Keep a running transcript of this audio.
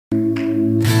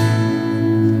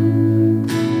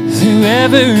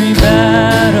every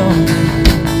battle,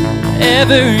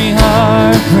 every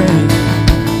heartbreak,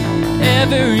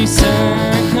 every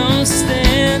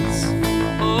circumstance.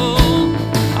 Oh,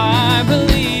 I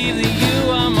believe that you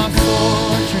are my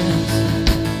fortress,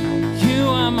 you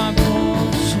are my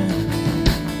portion,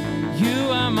 you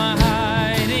are my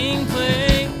hiding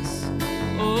place.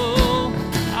 Oh,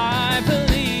 I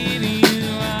believe you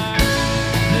are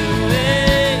the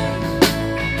way,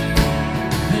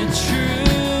 the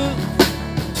truth,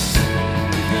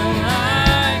 the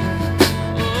life.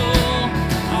 Oh,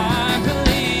 I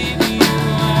believe you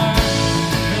are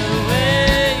the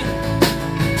way,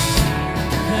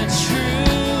 the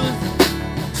truth,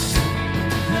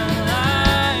 the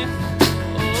life.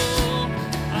 Oh,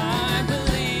 I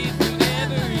believe through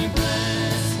every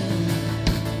blessing,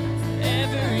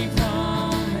 every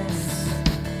promise,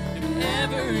 through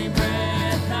every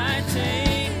breath I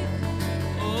take.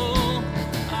 Oh,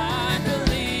 I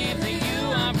believe that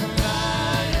you are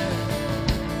provider,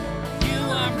 you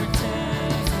are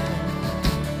protector,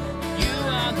 you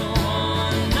are the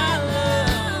one I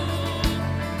love.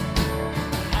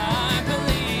 I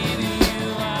believe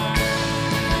you are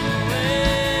the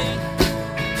way,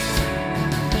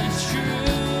 the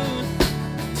truth,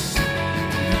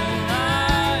 the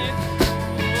life.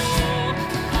 Oh,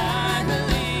 I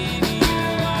believe you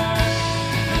are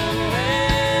the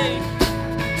way,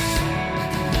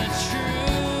 the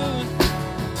truth,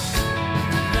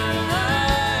 the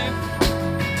life.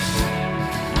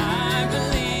 I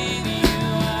believe you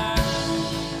are.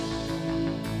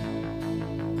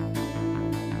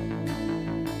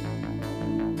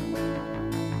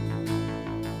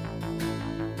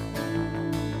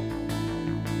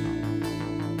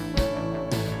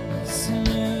 It's a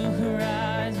new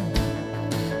horizon,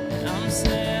 and I'm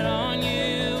set on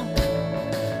you.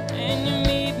 And you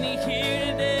meet me here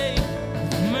today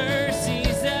with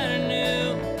mercies that are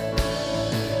new.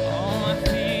 All my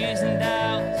fears and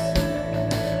doubts,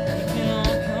 they can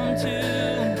all come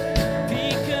true,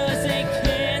 because they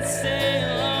can't stay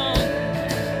long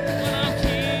when I'm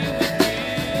here with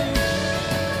you.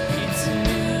 It's a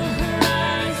new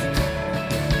horizon,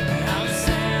 and I'm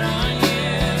set on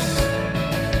you.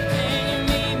 And you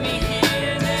meet me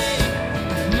here today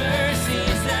with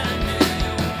mercies that are new.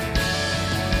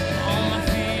 All my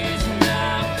fears and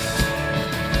doubts,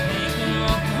 they can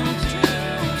all come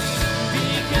true,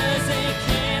 because they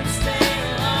can't stay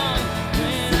long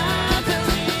when I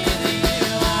believe that you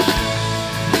are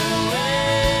the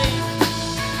way,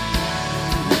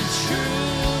 the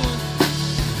truth,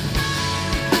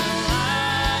 the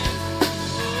life.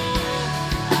 Oh,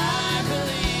 I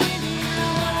believe you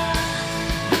are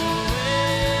the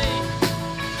way,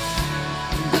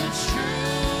 the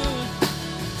truth,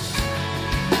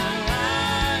 the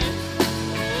life.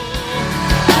 Oh,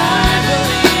 I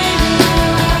believe you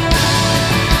are.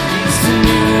 It's a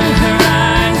new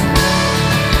horizon,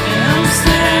 and I'm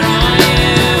set on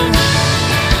you.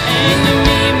 And you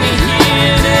meet me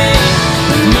here today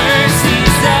with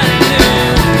mercies that are new.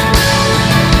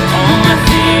 All my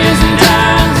fears and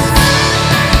doubts,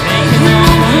 they can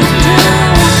all come true,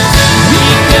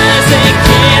 because they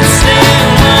can't stay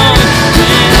long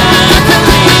when I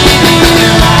believe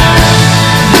you are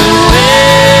the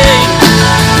way,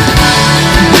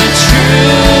 the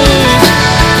truth,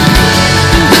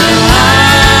 the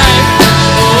life.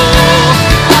 Oh,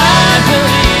 I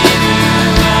believe you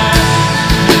are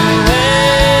the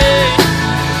way,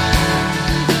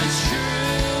 the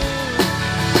truth,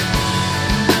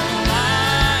 the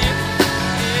life.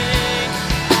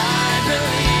 I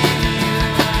believe you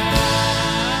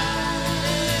are.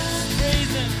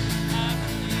 Praise him. I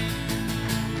believe.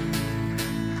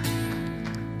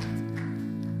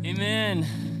 Amen.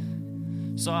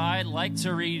 So I'd like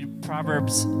to read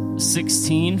Proverbs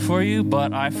 16 for you,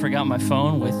 but I forgot my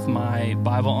phone with my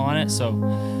Bible on it, so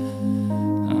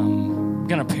I'm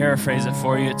going to paraphrase it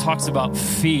for you. It talks about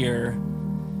fear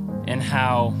and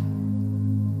how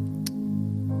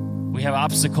we have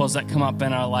obstacles that come up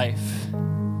in our life,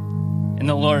 and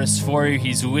the Lord is for you.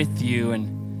 He's with you, and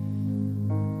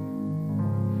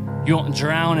you won't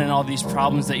drown in all these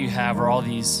problems that you have or all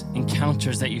these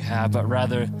encounters that you have, but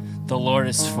rather the Lord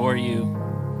is for you,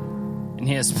 and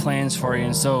He has plans for you.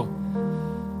 And so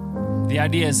the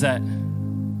idea is that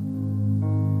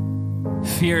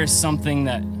fear is something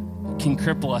that can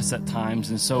cripple us at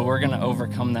times, and so we're going to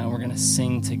overcome that. We're going to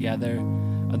sing together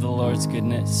of the Lord's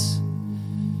goodness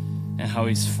and how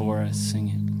He's for us. Sing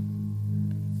it.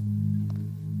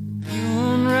 You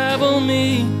unravel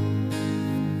me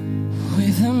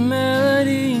with a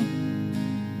melody,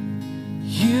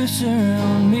 you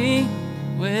surround me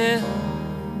with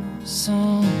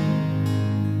song.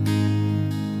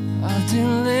 of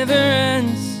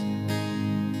deliverance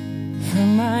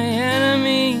from my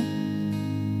enemy,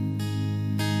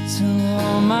 till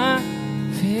all my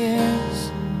fears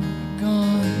are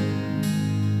gone.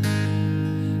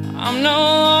 I'm no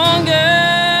longer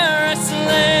a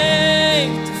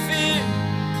slave to fear.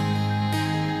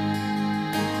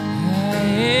 I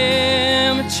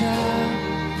am a child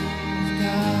of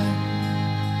God.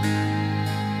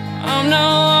 I'm no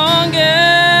longer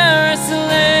a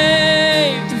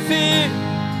slave to fear.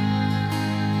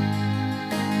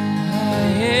 I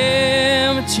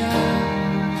am a child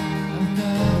of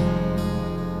God.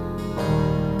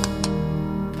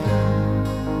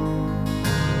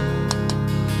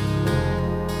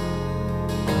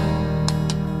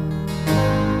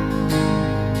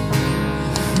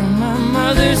 From my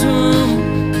mother's womb,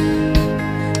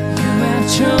 you have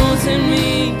chosen me.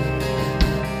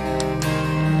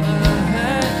 Love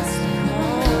has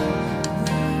called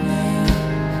me.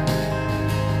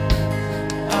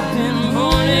 I've been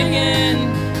born again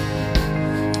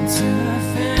into a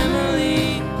family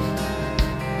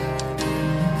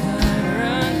that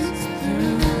runs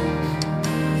through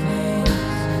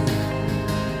veins.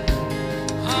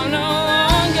 I'm no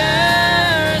longer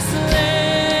a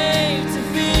slave to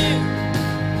fear.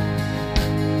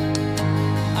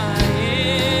 I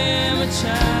am a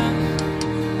child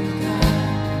of God.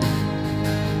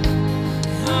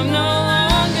 I'm no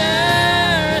longer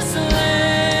a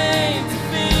slave to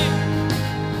fear.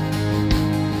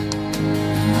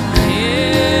 I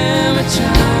am a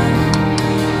child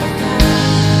of God.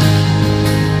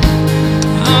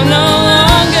 I'm no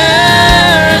longer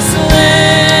a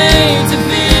slave to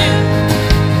fear.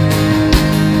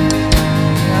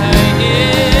 I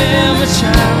am a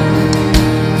child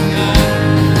of God.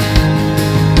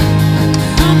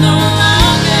 I'm no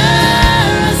longer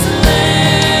a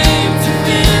slave to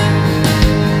fear.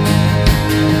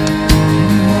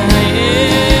 I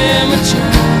am a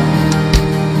child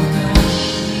of God.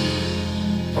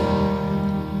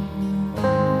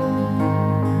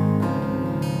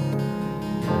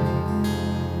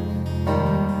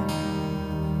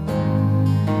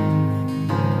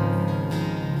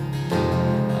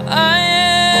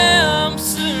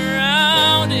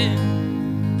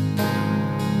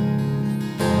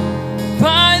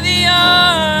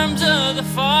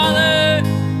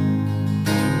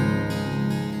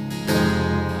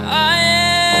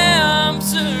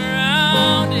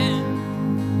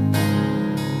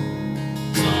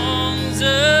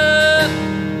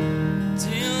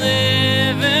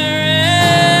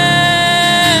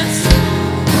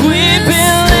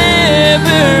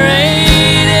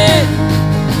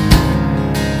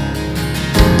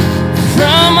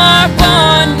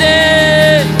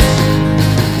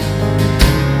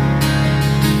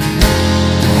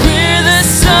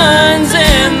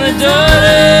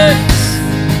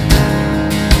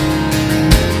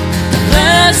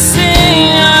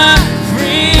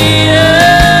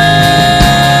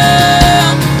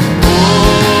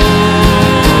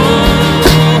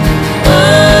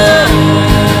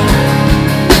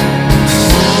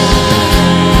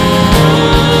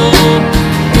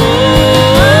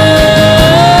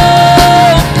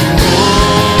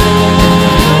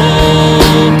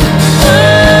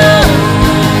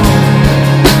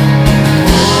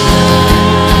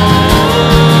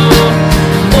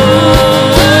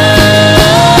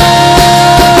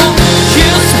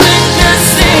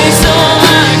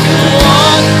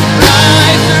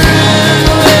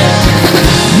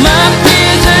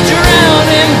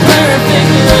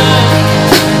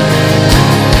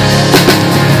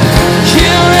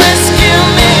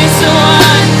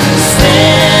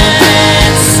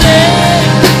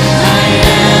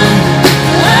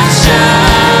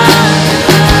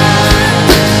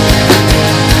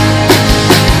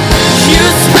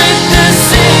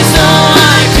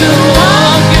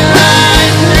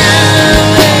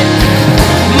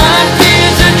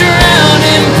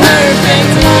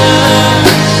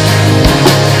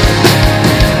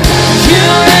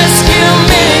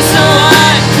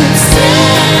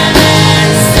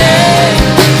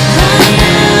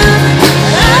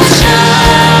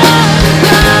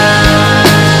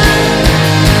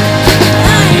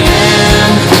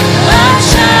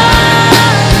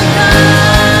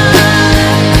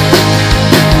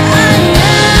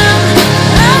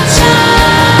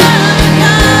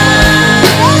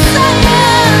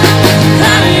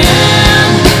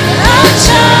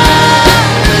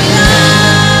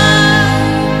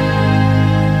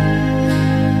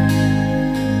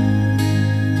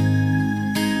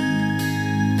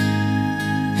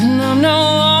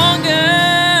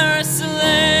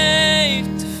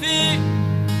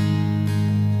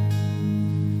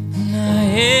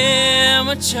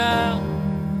 child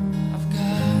of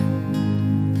God.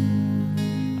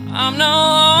 I'm no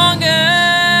longer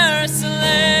a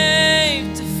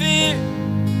slave to fear.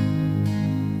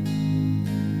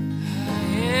 I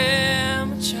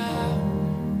am a child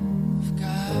of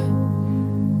God.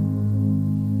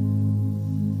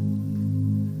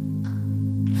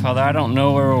 Father, I don't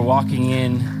know where we're walking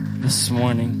in this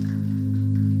morning,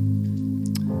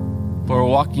 but we're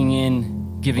walking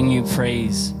in giving you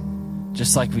praise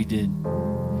just like we did.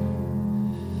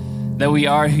 That we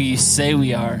are who you say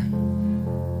we are.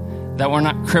 That we're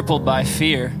not crippled by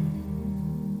fear.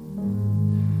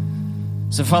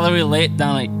 So Father, we lay it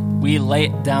down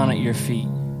at your feet.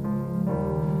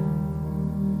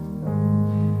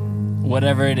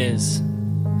 Whatever it is.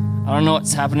 I don't know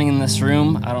what's happening in this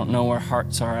room. I don't know where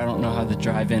hearts are. I don't know how the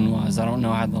drive-in was. I don't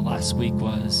know how the last week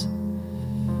was.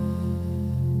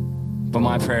 But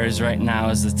my prayer is right now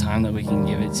is the time that we can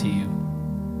give it to you.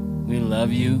 We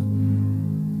love you,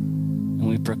 and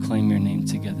we proclaim your name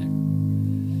together.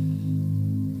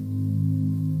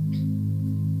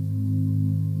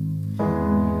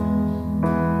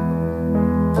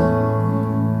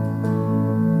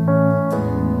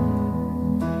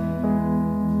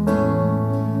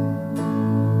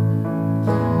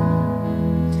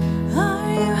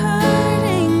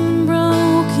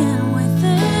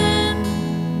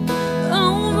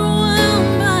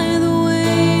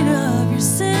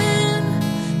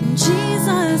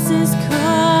 Jesus is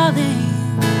calling.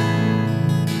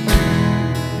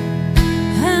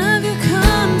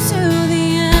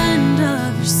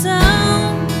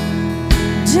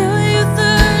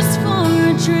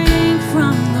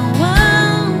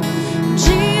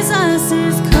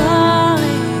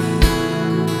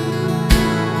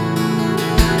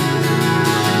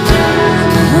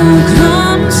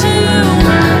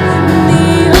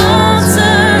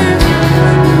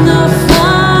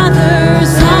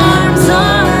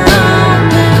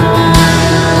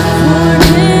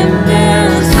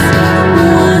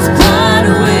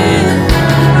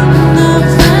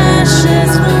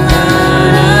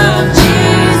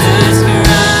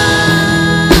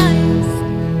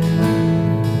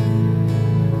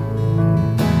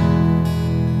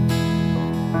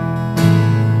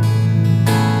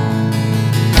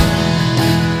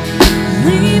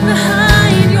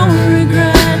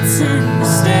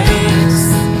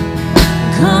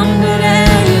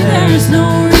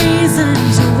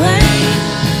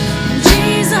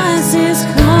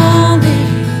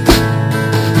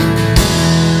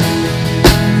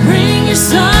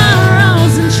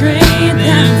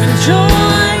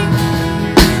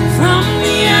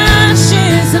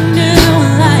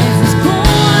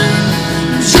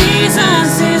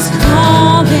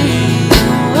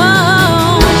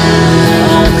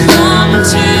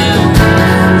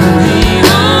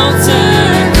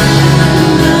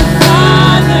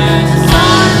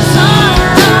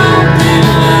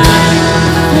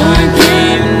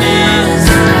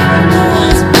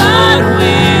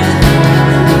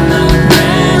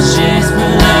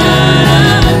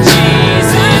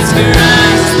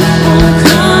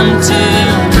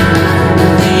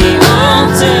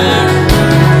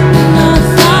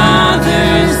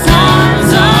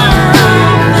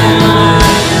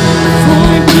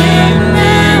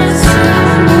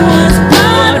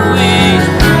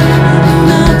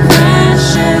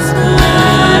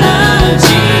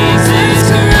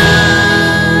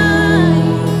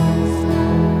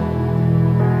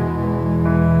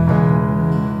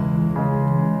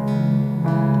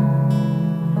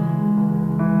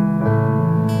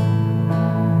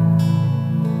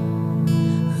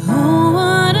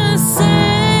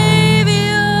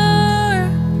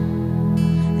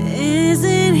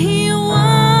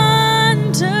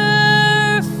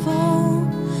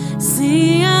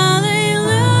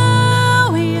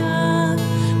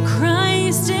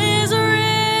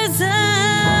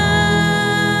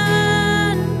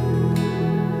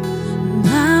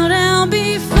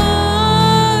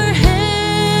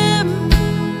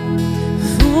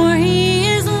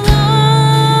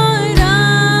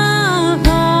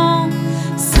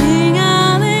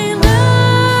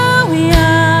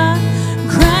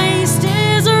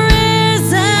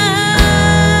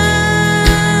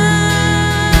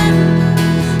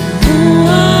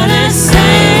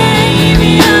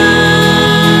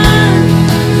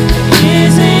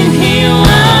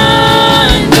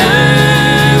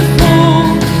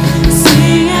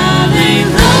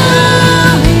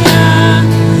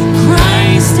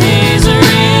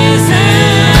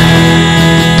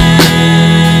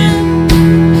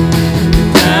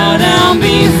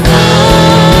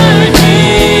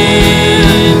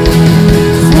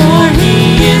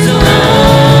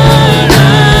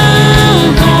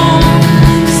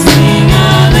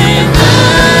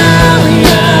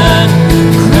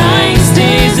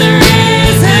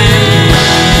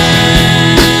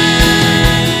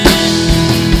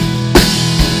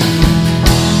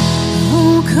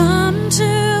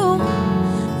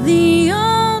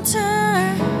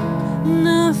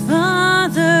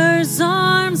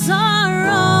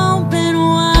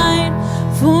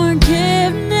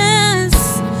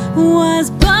 was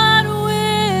bought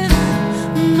with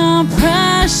the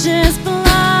precious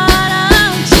blood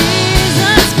of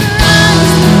Jesus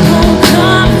Christ. Oh,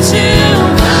 come to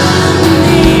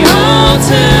the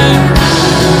altar.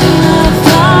 The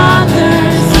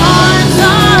Father's arms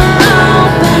are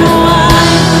open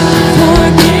wide.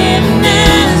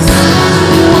 Forgiveness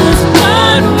was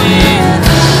bought with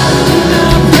the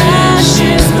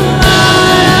precious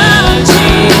blood of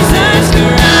Jesus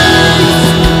Christ.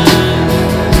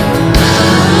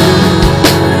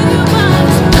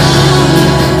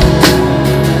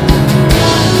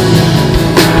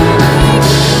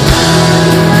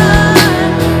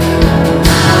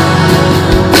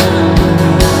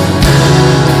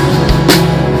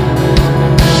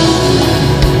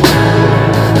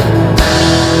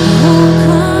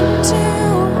 Come to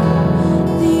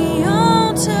the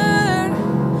altar.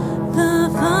 The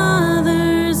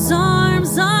Father's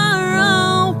arms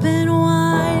are open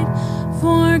wide.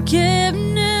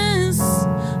 Forgiveness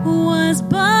was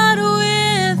bought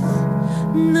with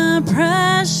the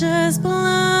precious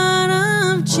blood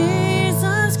of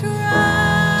Jesus Christ.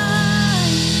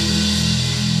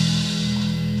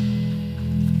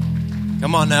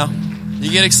 Come on now.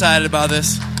 You get excited about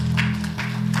this.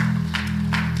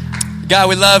 God,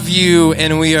 we love you,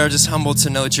 and we are just humbled to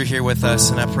know that you're here with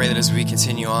us. And I pray that as we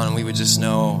continue on, we would just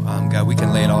know, God, we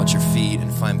can lay it all at your feet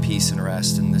and find peace and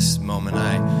rest in this moment.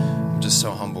 I'm just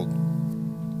so humbled.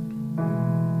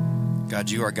 God,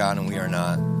 you are God and we are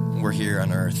not. We're here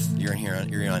on earth. You're here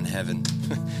in heaven.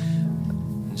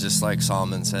 Just like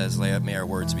Solomon says, may our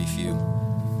words be few.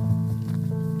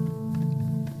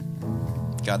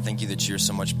 God, thank you that you're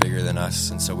so much bigger than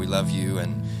us. And so we love you,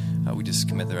 and we just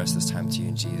commit the rest of this time to you.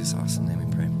 In Jesus' awesome name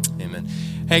we pray. Amen.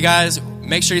 Hey, guys,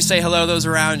 make sure you say hello to those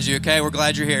around you, okay? We're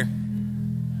glad you're here.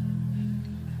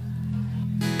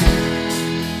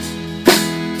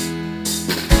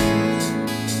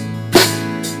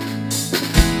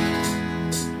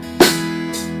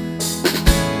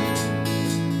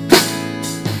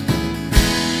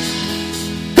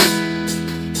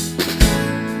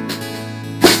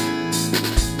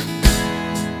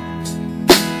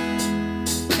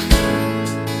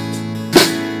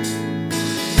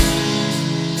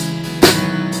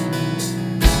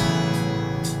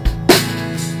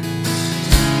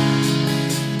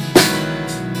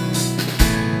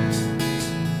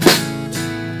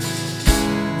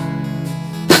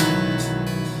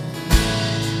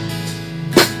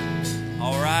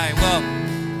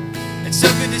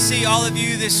 All of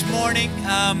you this morning.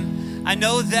 I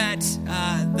know that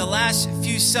the last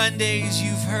few Sundays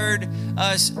you've heard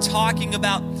us talking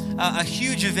about a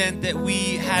huge event that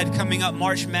we had coming up,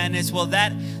 March Madness. Well,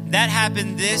 that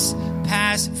happened this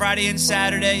past Friday and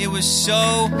Saturday. It was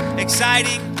so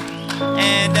exciting,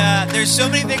 and there's so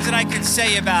many things that I could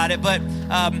say about it, but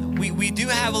we do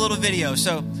have a little video,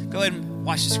 so go ahead and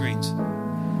watch the screens.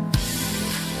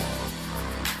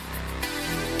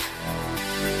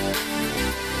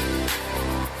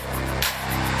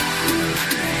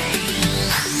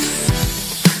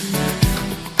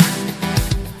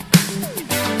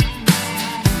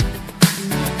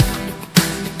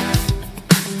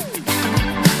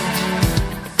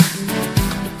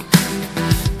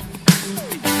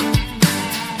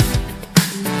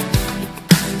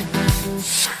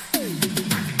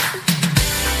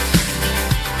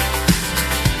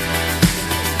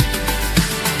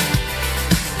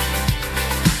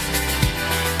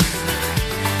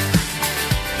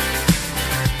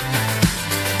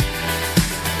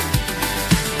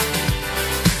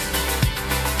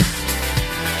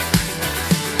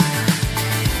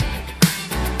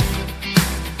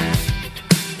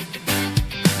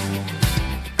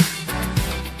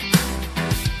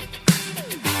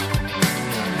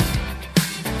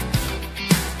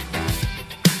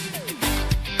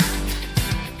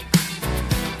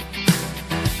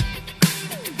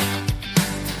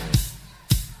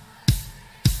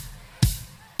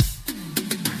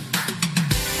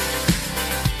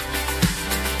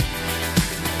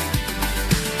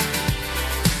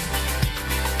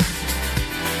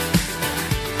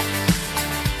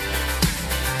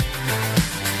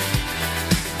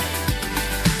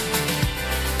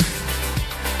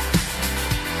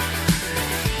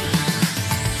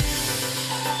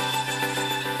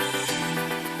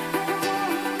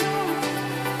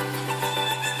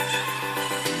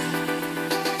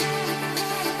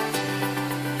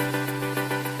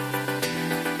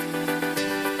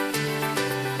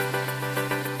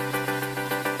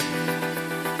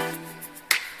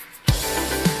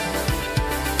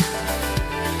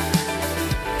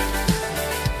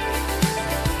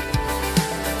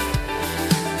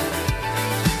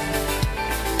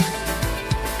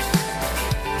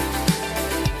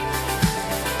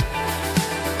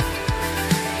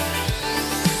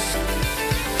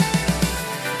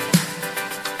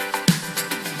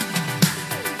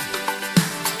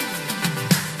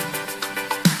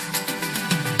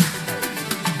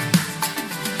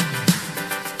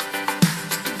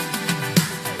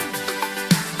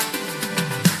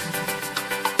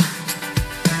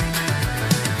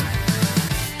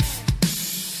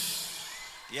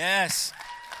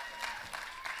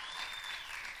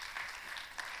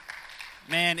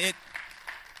 Man,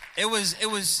 it was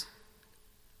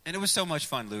so much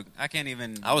fun, Luke. I can't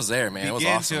even. I was there, man. It was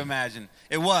begin awesome. to imagine.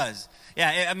 It was.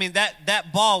 Yeah, I mean,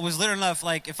 that ball was literal enough,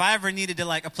 like, if I ever needed to,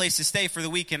 like, a place to stay for the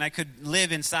weekend, I could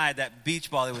live inside that beach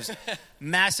ball. It was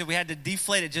massive. We had to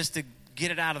deflate it just to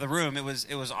get it out of the room. It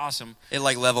was awesome. It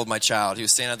like leveled my child. He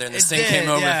was standing out there and this It thing did, came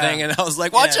over yeah. thing and I was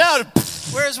like, watch Yeah. out.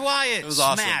 Where's Wyatt? It was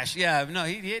awesome. Smash. Yeah, no,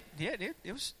 it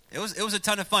was a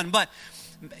ton of fun. But,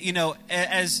 you know,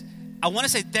 as I want to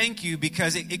say thank you,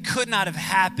 because it could not have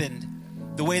happened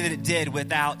the way that it did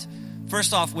without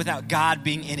God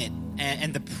being in it,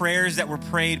 and the prayers that were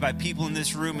prayed by people in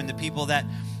this room and the people that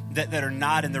are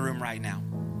not in the room right now.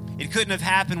 It couldn't have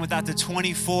happened without the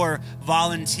 24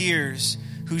 volunteers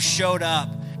who showed up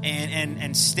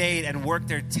and stayed and worked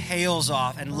their tails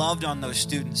off and loved on those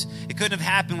students. It couldn't have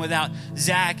happened without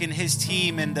Zach and his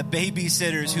team and the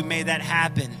babysitters who made that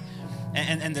happen,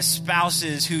 and the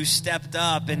spouses who stepped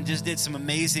up and just did some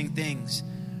amazing things.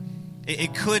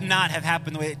 It could not have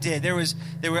happened the way it did. There were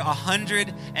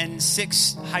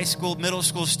 106 high school, middle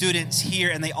school students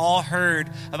here, and they all heard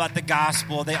about the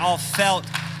gospel. They all felt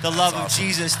the love of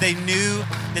Jesus. They knew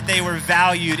that they were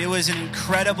valued. It was an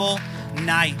incredible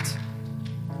night.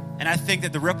 And I think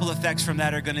that the ripple effects from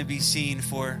that are going to be seen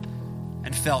for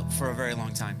and felt for a very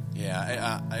long time.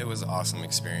 Yeah, it was an awesome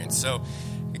experience. So,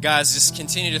 guys, just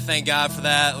continue to thank God for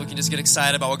that. We can just get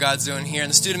excited about what God's doing here in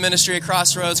the student ministry at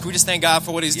Crossroads. Can we just thank God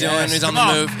for what He's doing? He's on the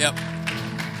move. Yep.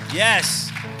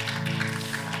 Yes.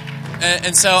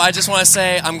 And so I just want to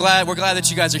say, we're glad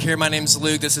that you guys are here. My name's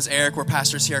Luke. This is Eric. We're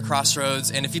pastors here at Crossroads.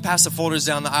 And if you pass the folders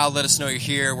down the aisle, let us know you're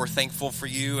here. We're thankful for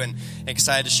you and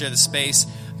excited to share the space.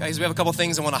 Guys, we have a couple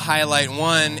things I want to highlight.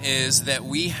 One is that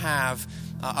we have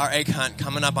our egg hunt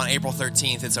coming up on April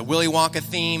 13th. It's a Willy Wonka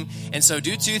theme. And so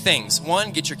do two things. One,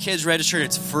 get your kids registered.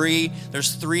 It's free.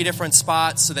 There's 3 different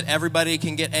spots so that everybody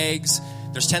can get eggs.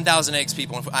 There's 10,000 eggs,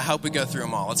 people. I hope we go through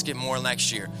them all. Let's get more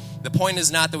next year. The point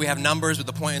is not that we have numbers, but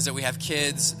the point is that we have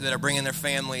kids that are bringing their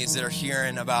families, that are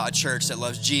hearing about a church that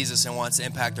loves Jesus and wants to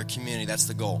impact their community. That's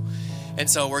the goal. And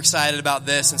so we're excited about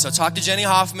this. And so talk to Jenny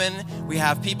Hoffman. We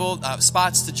have people,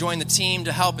 spots to join the team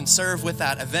to help and serve with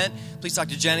that event. Please talk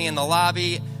to Jenny in the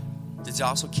lobby. There's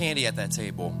also candy at that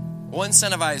table. We'll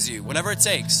incentivize you, whatever it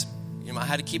takes. You know, I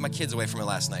had to keep my kids away from it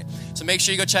last night. So make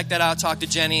sure you go check that out. Talk to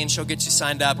Jenny, and she'll get you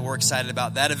signed up. We're excited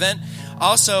about that event.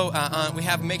 Also,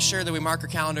 make sure that we mark our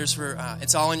calendars for,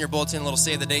 it's all in your bulletin, a little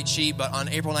save the date sheet, but on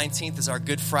April 19th is our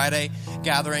Good Friday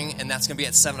gathering, and that's going to be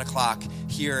at 7 o'clock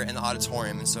here in the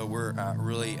auditorium. And so we're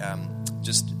really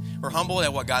we're humbled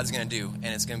at what God's going to do, and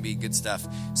it's going to be good stuff.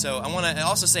 So I want to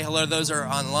also say hello to those who are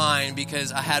online,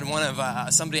 because I had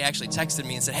somebody actually texted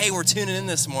me and said, hey, we're tuning in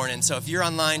this morning. So if you're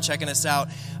online checking us out,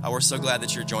 we're so glad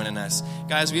that you're joining us.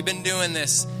 Guys, we've been doing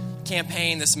this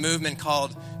campaign, this movement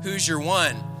called Who's Your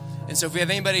One? And so if we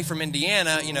have anybody from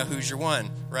Indiana, you know, who's your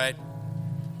one, right?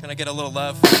 Can I get a little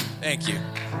love? Thank you.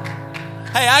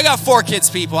 Hey, I got 4 kids,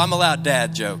 people. I'm allowed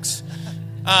dad jokes.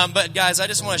 But guys, I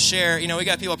just want to share, you know, we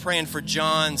got people praying for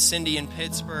John, Cindy in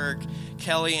Pittsburgh,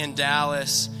 Kelly in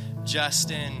Dallas,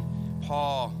 Justin,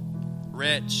 Paul,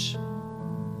 Rich,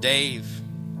 Dave,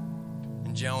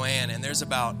 and Joanne. And there's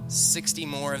about 60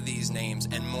 more of these names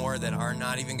and more that are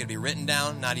not even going to be written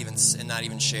down, not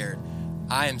even shared.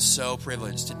 I am so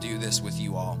privileged to do this with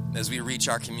you all. As we reach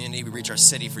our community, we reach our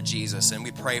city for Jesus, and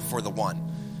we pray for the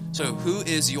one. So who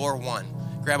is your one?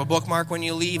 Grab a bookmark when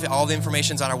you leave. All the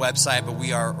information's on our website, but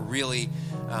we are really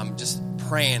just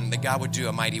praying that God would do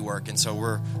a mighty work, and so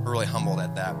we're really humbled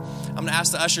at that. I'm going to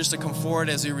ask the ushers to come forward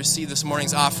as we receive this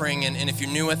morning's offering, and if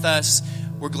you're new with us,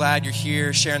 we're glad you're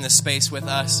here sharing this space with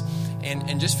us,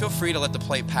 and just feel free to let the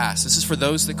plate pass. This is for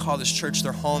those that call this church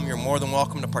their home. You're more than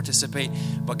welcome to participate,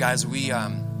 but guys,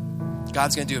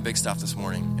 God's going to do a big stuff this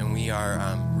morning, and we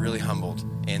are really humbled.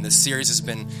 And the series has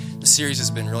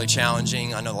been really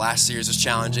challenging. I know the last series was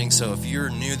challenging. So if you're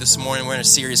new this morning, we're in a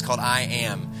series called I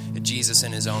Am, Jesus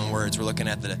in His own words. We're looking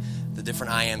at the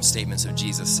different I Am statements of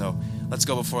Jesus. So let's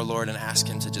go before the Lord and ask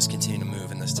Him to just continue to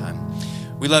move in this time.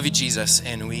 We love you, Jesus,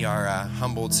 and we are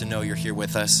humbled to know you're here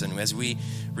with us. And as we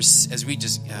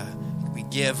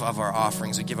give of our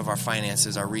offerings, we give of our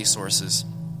finances, our resources,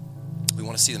 we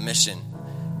want to see the mission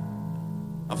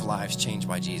of lives changed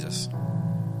by Jesus.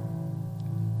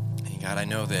 And God, I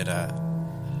know that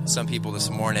some people this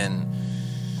morning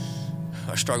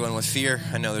are struggling with fear.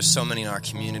 I know there's so many in our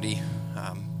community,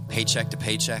 paycheck to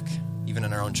paycheck, even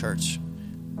in our own church,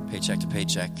 paycheck to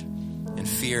paycheck. And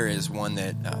fear is one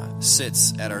that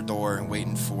sits at our door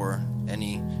waiting for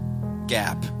any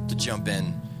gap to jump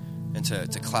in and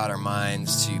to cloud our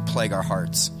minds, to plague our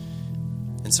hearts.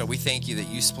 And so we thank you that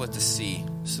you split the sea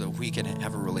so that we can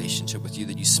have a relationship with you,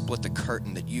 that you split the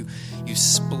curtain, that you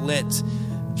split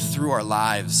through our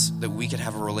lives, that we could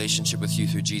have a relationship with you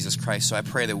through Jesus Christ. So I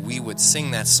pray that we would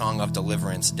sing that song of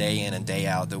deliverance day in and day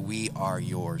out, that we are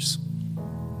yours.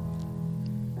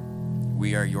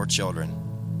 We are your children.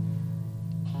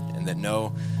 And that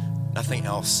nothing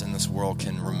else in this world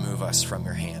can remove us from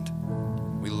your hand.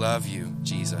 We love you,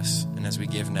 Jesus. And as we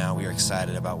give now, we are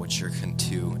excited about what you're going to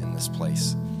do in this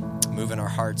place. Move in our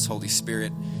hearts, Holy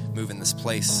Spirit. Move in this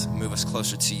place. Move us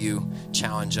closer to you.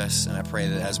 Challenge us. And I pray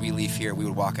that as we leave here, we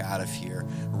would walk out of here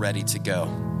ready to go.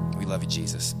 We love you,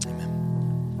 Jesus. Amen.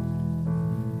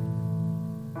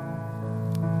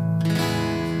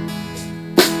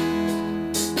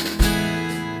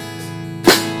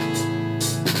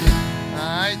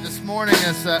 This morning,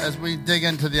 as we dig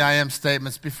into the I am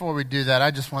statements, before we do that, I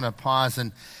just want to pause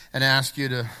and ask you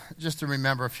to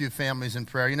remember a few families in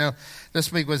prayer. You know,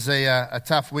 this week was a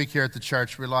tough week here at the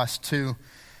church. We lost two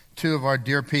of our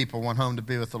dear people, went home to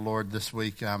be with the Lord this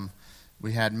week.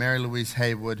 We had Mary Louise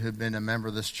Haywood, who'd been a member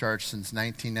of this church since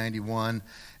 1991,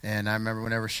 and I remember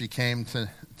whenever she came to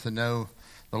know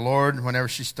the Lord, whenever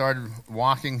she started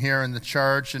walking here in the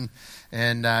church,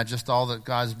 and just all that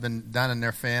God's been done in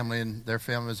their family, and their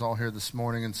family is all here this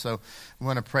morning. And so we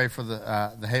want to pray for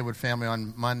the Haywood family.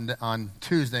 On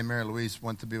Tuesday, Mary Louise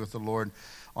went to be with the Lord.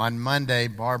 On Monday,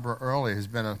 Barbara Early, who's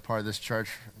been a part of this church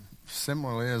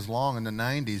similarly as long in the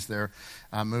 90s there,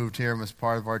 moved here and was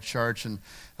part of our church. And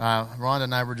Rhonda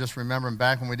and I were just remembering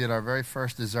back when we did our very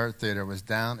first dessert theater, was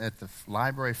down at the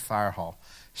library fire hall.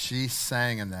 She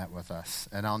sang in that with us,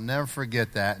 and I'll never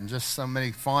forget that. And just so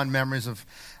many fond memories of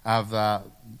the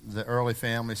Early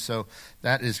family. So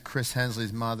that is Chris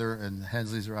Hensley's mother, and the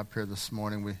Hensleys are up here this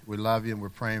morning. We love you, and we're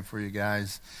praying for you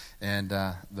guys, and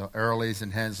the Earleys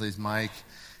and Hensleys, Mike,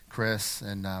 Chris,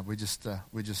 and we just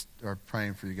are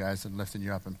praying for you guys and lifting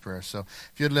you up in prayer. So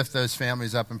if you'd lift those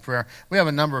families up in prayer. We have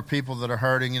a number of people that are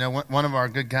hurting. You know, one of our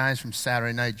good guys from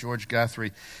Saturday night, George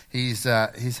Guthrie, he's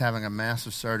having a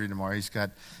massive surgery tomorrow.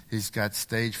 He's got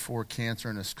stage 4 cancer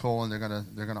in his colon. They're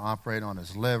gonna operate on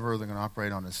his liver. They're gonna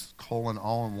operate on his colon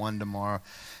all in one tomorrow.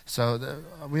 So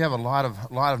we have a lot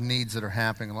of needs that are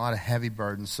happening, a lot of heavy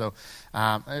burdens. So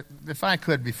if I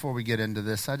could, before we get into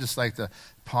this, I'd just like to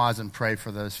pause and pray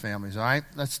for those families. All right,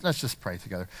 let's just pray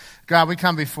together. God, we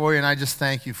come before you, and I just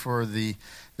thank you for the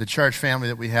church family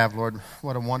that we have, Lord.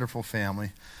 What a wonderful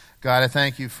family. God, I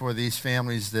thank you for these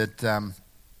families that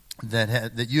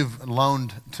you've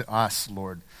loaned to us,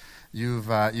 Lord.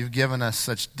 You've given us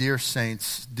such dear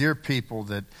saints, dear people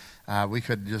that we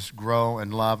could just grow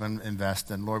and love and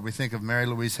invest in. Lord, we think of Mary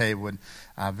Louise Haywood,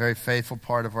 a very faithful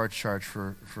part of our church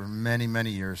for many, many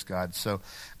years, God. So,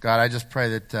 God, I just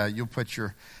pray that you'll put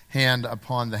your hand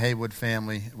upon the Haywood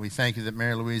family. We thank you that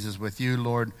Mary Louise is with you,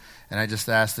 Lord, and I just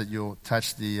ask that you'll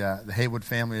touch the Haywood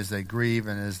family as they grieve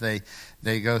and as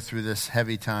they go through this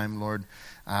heavy time, Lord.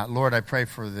 Lord, I pray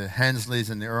for the Hensleys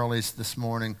and the Earleys this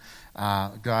morning.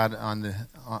 God, on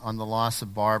the loss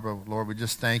of Barbara, Lord, we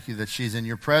just thank you that she's in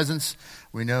your presence.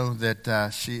 We know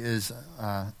that she is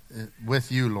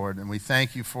with you, Lord, and we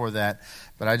thank you for that.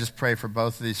 But I just pray for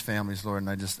both of these families, Lord, and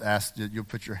I just ask that you'll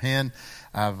put your hand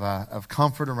of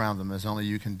comfort around them as only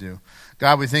you can do.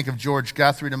 God, we think of George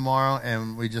Guthrie tomorrow,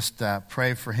 and we just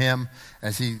pray for him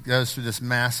as he goes through this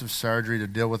massive surgery to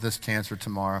deal with this cancer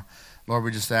tomorrow. Lord,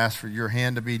 we just ask for your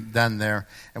hand to be done there.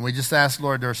 And we just ask,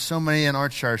 Lord, there are so many in our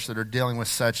church that are dealing with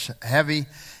such heavy,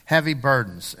 heavy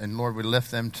burdens. And Lord, we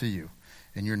lift them to you.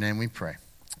 In your name we pray.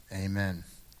 Amen.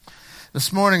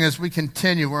 This morning, as we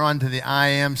continue, we're on to the I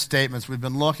am statements. We've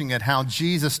been looking at how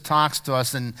Jesus talks to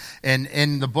us in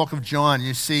the book of John.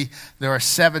 You see, there are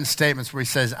 7 statements where he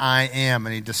says, I am,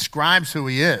 and he describes who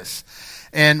he is.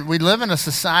 And we live in a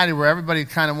society where everybody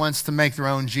kind of wants to make their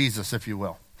own Jesus, if you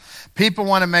will. People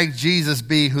want to make Jesus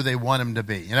be who they want him to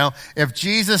be. You know, if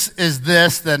Jesus is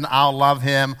this, then I'll love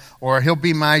him, or he'll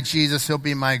be my Jesus, he'll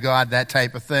be my God, that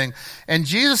type of thing. And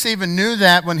Jesus even knew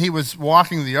that when he was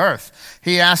walking the earth.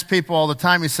 He asked people all the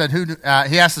time, he said,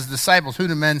 he asked his disciples, who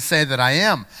do men say that I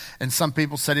am? And some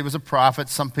people said he was a prophet,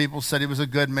 some people said he was a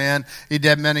good man, he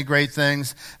did many great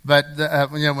things. But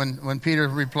when Peter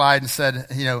replied and said,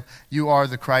 you are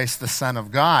the Christ, the Son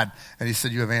of God, and he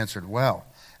said, you have answered well.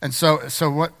 And so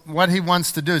what he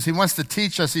wants to do is he wants to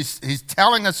teach us. He's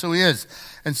telling us who he is.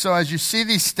 And so as you see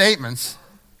these statements,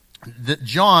 that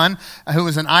John, who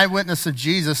was an eyewitness of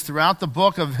Jesus throughout the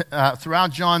book throughout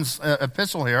John's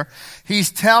epistle here, he's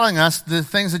telling us the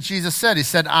things that Jesus said. He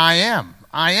said, I am.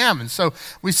 I am. And so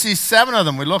we see 7 of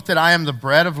them. We looked at I am the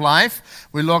bread of life.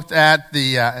 We looked at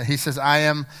he says, I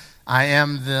am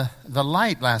the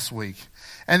light last week.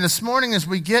 And this morning, as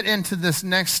we get into this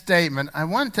next statement, I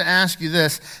want to ask you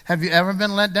this. Have you ever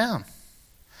been let down?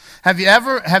 Have you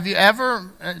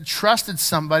ever trusted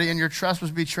somebody and your trust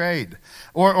was betrayed?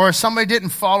 Or somebody didn't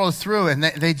follow through and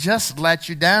they just let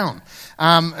you down?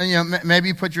 Maybe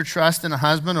you put your trust in a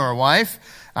husband or a wife.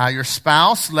 Your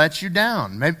spouse let you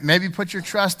down. Maybe you put your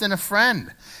trust in a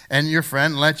friend and your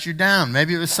friend let you down.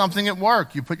 Maybe it was something at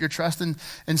work. You put your trust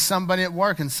in somebody at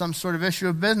work in some sort of issue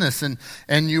of business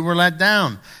and you were let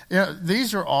down.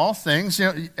 These are all things.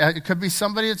 It could be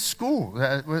somebody at school.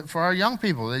 For our young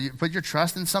people, you put your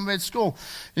trust in somebody at school.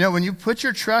 When you put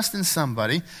your trust in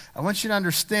somebody, I want you to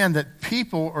understand that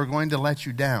people are going to let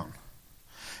you down.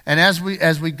 And as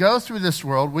we go through this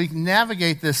world, we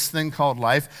navigate this thing called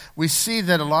life. We see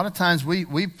that a lot of times we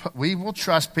will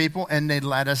trust people and they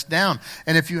let us down.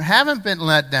 And if you haven't been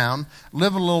let down,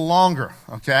 live a little longer,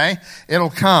 okay?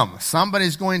 It'll come.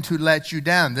 Somebody's going to let you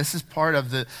down. This is part of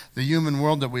the human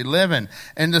world that we live in.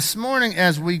 And this morning,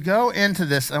 as we go into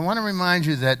this, I want to remind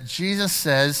you that Jesus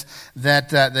says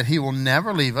that He will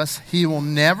never leave us. He will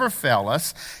never fail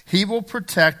us. He will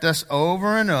protect us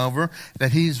over and over,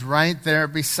 that He's right there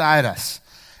beside us.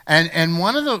 And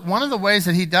one of the ways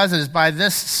that He does it is by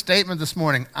this statement this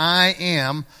morning, I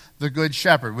am the good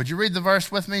shepherd. Would you read the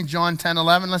verse with me? John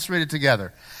 10:11. Let's read it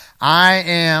together. I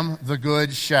am the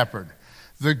good shepherd.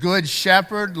 The good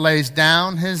shepherd lays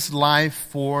down his life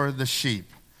for the sheep.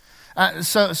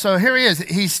 So here he is.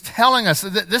 He's telling us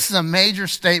that this is a major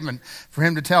statement for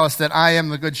him to tell us that I am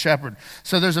the good shepherd.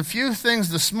 So there's a few things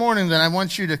this morning that I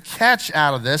want you to catch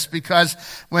out of this, because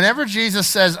whenever Jesus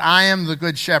says I am the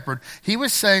good shepherd, he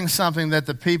was saying something that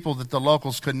the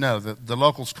locals could know, that the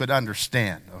locals could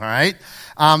understand. All right?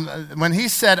 When he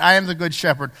said I am the good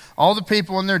shepherd, all the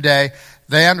people in their day,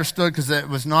 they understood, because it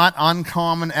was not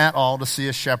uncommon at all to see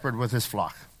a shepherd with his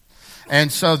flock. And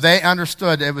so they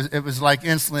understood. It was like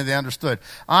instantly they understood.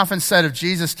 I often said if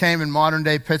Jesus came in modern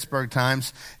day Pittsburgh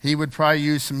times, he would probably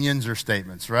use some Yinzer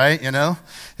statements, right?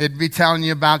 He'd be telling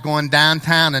you about going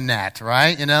downtown and that,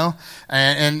 right?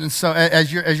 And so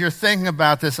as you're thinking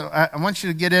about this, I want you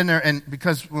to get in there, and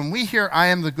because when we hear I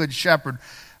am the good shepherd,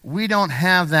 we don't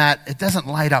have that. It doesn't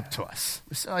light up to us.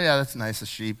 We say, oh yeah, that's nice, a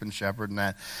sheep and shepherd and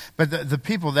that. But the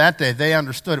people that day, they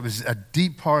understood. It was a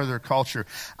deep part of their culture.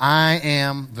 I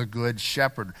am the good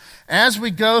shepherd. As we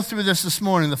go through this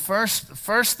morning, the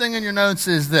first thing in your notes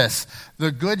is this: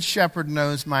 the good shepherd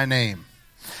knows my name.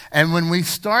 And when we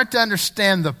start to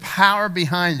understand the power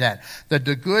behind that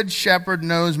the good shepherd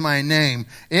knows my name,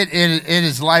 it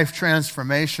is life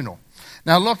transformational.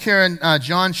 Now look here in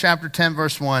John chapter 10,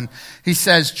 verse 1. He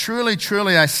says, truly,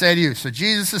 truly, I say to you. So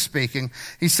Jesus is speaking.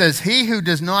 He says, he who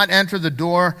does not enter by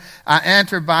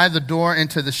the door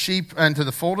into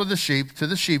the fold of the sheep, to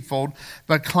the sheepfold,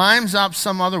 but climbs up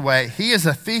some other way, he is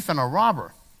a thief and a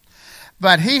robber.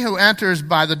 But he who enters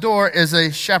by the door is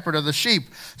a shepherd of the sheep.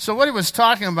 So what he was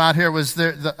talking about here was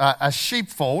a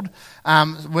sheepfold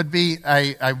would be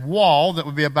a wall that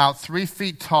would be about 3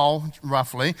 feet tall,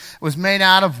 roughly. It was made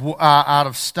out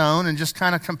of stone and just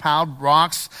kind of compiled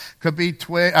rocks. Could be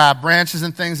branches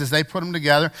and things as they put them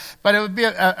together. But it would be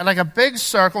like a big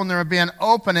circle, and there would be an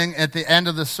opening at the end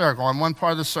of the circle. On one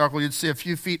part of the circle, you'd see a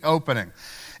few feet opening.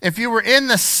 If you were in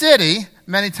the city,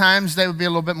 many times they would be a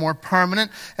little bit more permanent,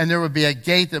 and there would be a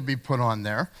gate that would be put on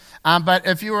there. But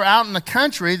if you were out in the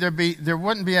country, there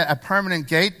wouldn't be a permanent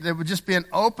gate. There would just be an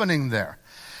opening there.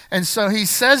 And so he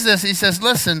says this. He says,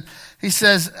 listen, he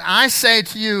says, I say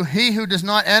to you, he who does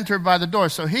not enter by the door.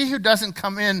 So he who doesn't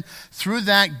come in through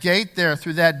that gate there,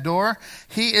 through that door,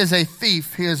 he is a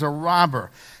thief. He is a robber.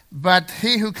 But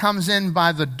he who comes in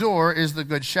by the door is the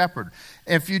good shepherd.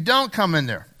 If you don't come in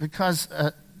there, because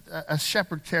a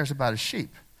shepherd cares about his sheep,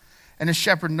 and a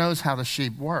shepherd knows how the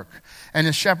sheep work, and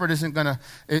a shepherd isn't going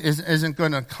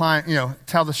to climb,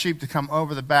 tell the sheep to come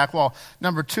over the back wall.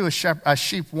 Number two, a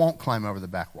sheep won't climb over the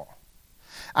back wall.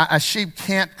 A sheep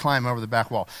can't climb over the back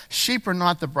wall. Sheep are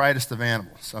not the brightest of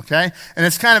animals, okay? And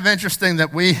it's kind of interesting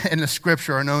that we in the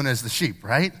scripture are known as the sheep,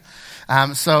 right?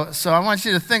 So I want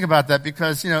you to think about that,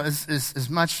 because, as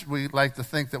much we like to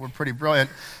think that we're pretty brilliant,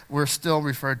 we're still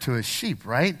referred to as sheep,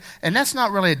 right? And that's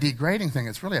not really a degrading thing.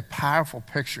 It's really a powerful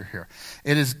picture here.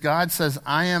 It is God says,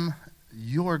 I am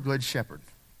your good shepherd,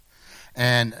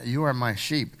 and you are my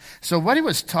sheep. So what he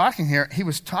was talking here, he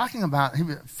was talking about,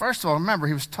 first of all, remember,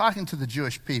 he was talking to the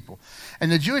Jewish people. And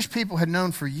the Jewish people had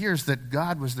known for years that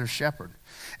God was their shepherd.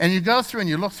 And you go through and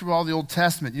you look through all the Old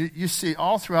Testament, you see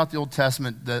all throughout the Old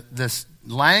Testament this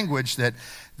language that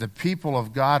the people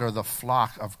of God are the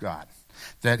flock of God.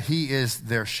 that he is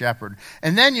their shepherd.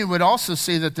 And then you would also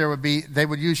see that they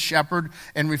would use shepherd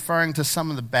in referring to some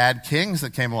of the bad kings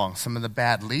that came along, some of the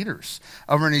bad leaders.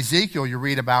 Over in Ezekiel, you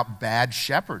read about bad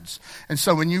shepherds. And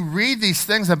so when you read these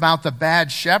things about the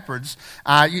bad shepherds,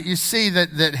 you see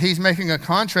that he's making a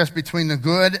contrast between the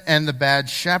good and the bad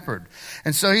shepherd.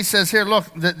 And so he says here, look,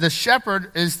 the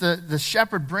shepherd is the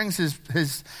shepherd brings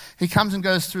he comes and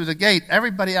goes through the gate.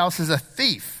 Everybody else is a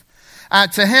thief.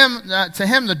 To him,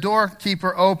 the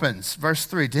doorkeeper opens. Verse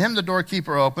 3, to him the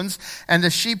doorkeeper opens, and the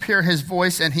sheep hear his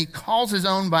voice, and he calls his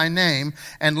own by name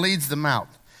and leads them out.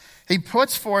 He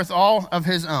puts forth all of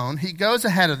his own. He goes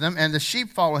ahead of them, and the sheep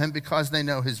follow him because they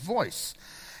know his voice.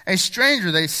 A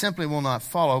stranger they simply will not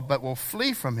follow, but will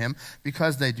flee from him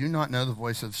because they do not know the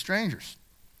voice of strangers.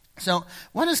 So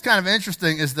what is kind of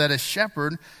interesting is that a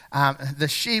shepherd, the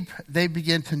sheep, they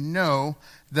begin to know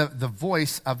the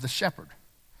voice of the shepherd.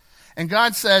 And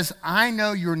God says, I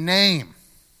know your name.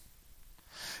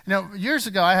 You know, years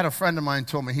ago, I had a friend of mine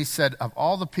told me, he said, of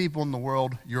all the people in the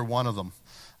world, you're one of them.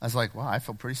 I was like, wow, I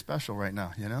feel pretty special right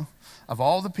now, you know? Of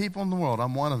all the people in the world,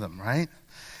 I'm one of them, right?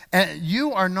 And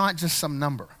you are not just some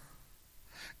number.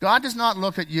 God does not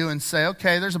look at you and say,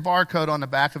 okay, there's a barcode on the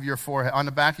back of your forehead, on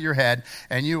the back of your head,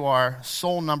 and you are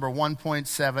soul number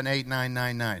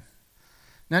 1.78999.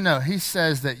 No, he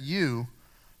says that you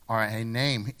are a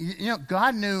name. You know,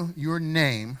 God knew your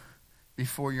name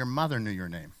before your mother knew your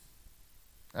name.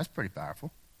 That's pretty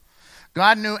powerful.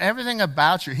 God knew everything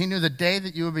about you. He knew the day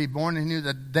that you would be born. He knew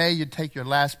the day you'd take your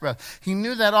last breath. He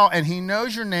knew that all, and he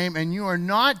knows your name, and you are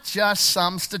not just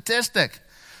some statistic.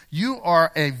 You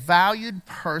are a valued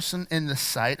person in the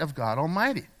sight of God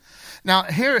Almighty. Now,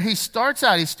 here he starts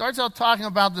out talking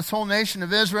about this whole nation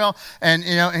of Israel, and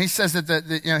he says that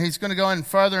he's going to go in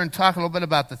further and talk a little bit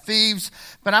about the thieves.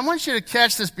 But I want you to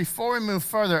catch this before we move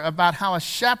further about how a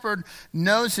shepherd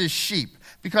knows his sheep,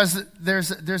 because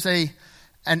there's an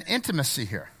intimacy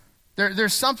here.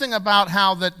 There's something about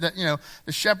how the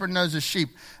shepherd knows his sheep.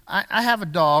 I have a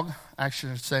dog.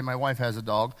 Actually, I should say my wife has a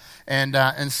dog, and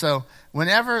so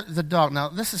whenever the dog, now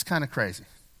this is kind of crazy.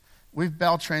 We've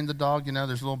bell trained the dog,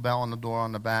 there's a little bell on the door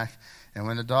on the back. And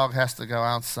when the dog has to go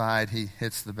outside, he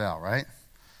hits the bell, right?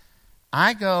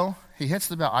 He hits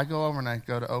the bell. I go over and I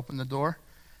go to open the door.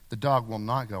 The dog will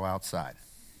not go outside.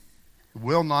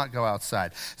 Will not go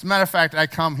outside. As a matter of fact, I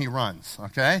come, he runs,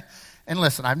 okay? And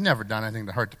listen, I've never done anything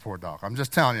to hurt the poor dog. I'm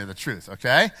just telling you the truth,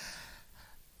 okay?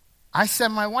 I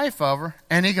send my wife over,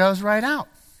 and he goes right out.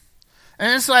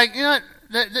 And it's like,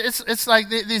 it's like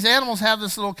these animals have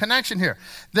this little connection here.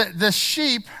 The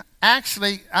sheep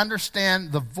actually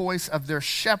understand the voice of their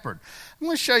shepherd. I'm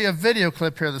going to show you a video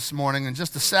clip here this morning in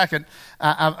just a second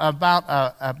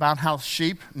about how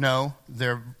sheep know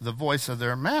the voice of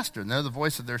their master, know the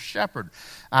voice of their shepherd.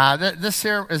 This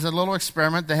here is a little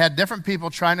experiment. They had different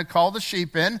people trying to call the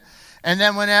sheep in, and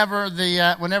then whenever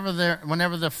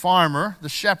the farmer, the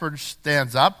shepherd,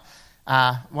 stands up,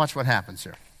 watch what happens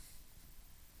here.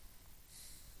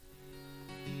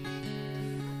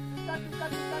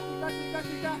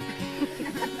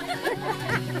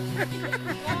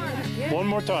 One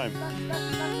more time.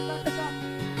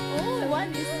 Oh,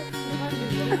 one is.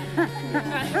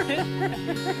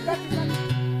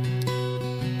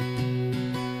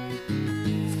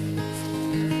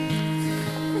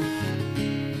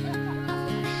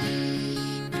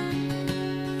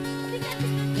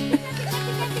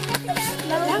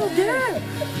 Louder!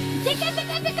 Tika,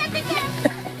 tika, tika, tika!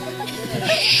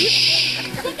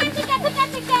 Tika, tika, tika,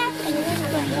 tika!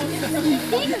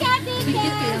 Tika, tika!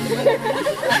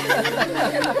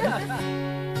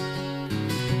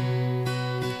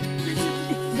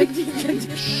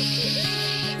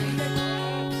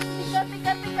 Tika,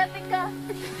 tika, tika, tika!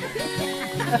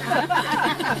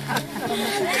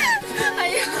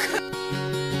 Ayoko!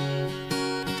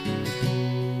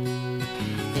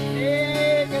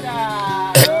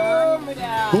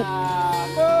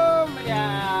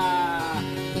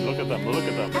 Look at them, look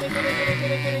at them. Isn't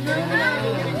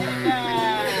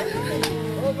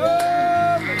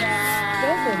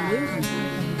that amazing?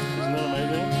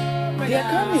 They are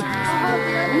coming. Oh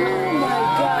my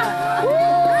God.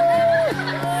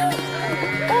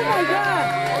 Oh my God.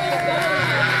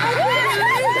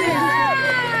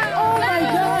 Oh my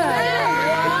God.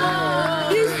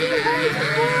 You see white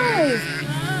boys.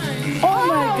 Oh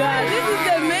my God. This is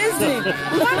amazing.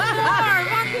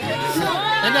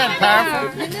 Isn't that powerful?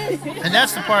 And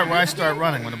that's the part where I start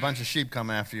running when a bunch of sheep come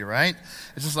after you, right?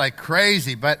 It's just like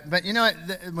crazy. But you know what?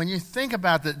 When you think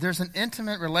about that, there's an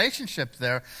intimate relationship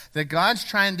there that God's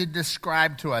trying to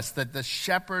describe to us, that the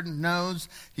shepherd knows,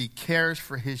 he cares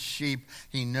for his sheep.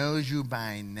 He knows you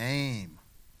by name.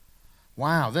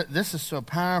 Wow, this is so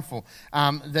powerful.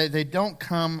 They don't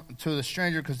come to the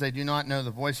stranger because they do not know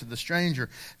the voice of the stranger.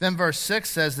 Then verse 6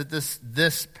 says that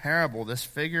this parable, this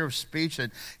figure of speech that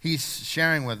he's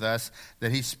sharing with us,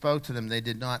 that he spoke to them, they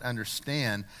did not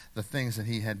understand the things that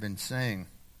he had been saying.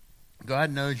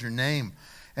 God knows your name.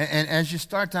 And as you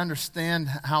start to understand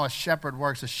how a shepherd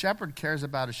works, a shepherd cares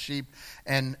about a sheep,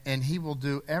 and he will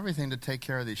do everything to take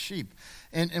care of these sheep.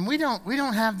 And we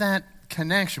don't have that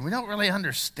connection. We don't really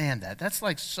understand that. That's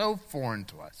like so foreign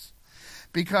to us.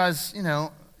 Because,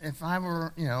 if I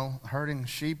were, herding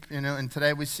sheep, and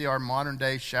today we see our modern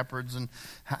day shepherds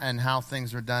and how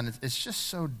things are done, it's just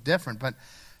so different. But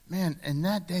man, in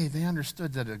that day they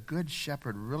understood that a good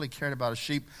shepherd really cared about a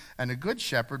sheep, and a good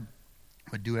shepherd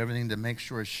would do everything to make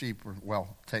sure his sheep were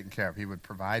well taken care of. He would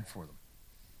provide for them.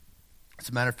 As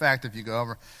a matter of fact, if you go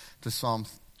over to Psalm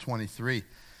 23,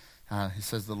 he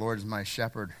says, "The Lord is my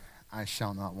shepherd, I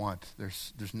shall not want."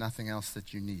 There's nothing else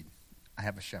that you need. I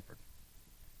have a shepherd.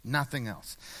 Nothing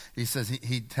else. He says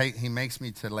he makes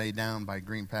me to lay down by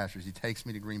green pastures. He takes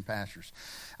me to green pastures.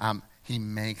 He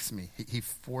makes me. He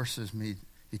forces me.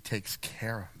 He takes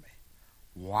care of me.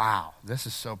 Wow, this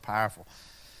is so powerful.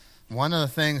 One of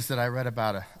the things that I read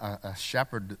about a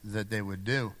shepherd that they would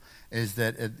do is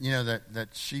that that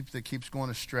sheep that keeps going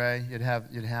astray, you'd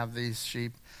have these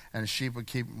sheep, and the sheep would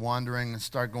keep wandering and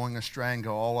start going astray and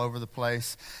go all over the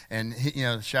place, and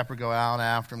the shepherd go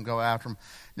after him.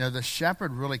 The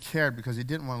shepherd really cared because he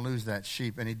didn't want to lose that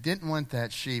sheep, and he didn't want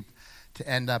that sheep to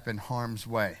end up in harm's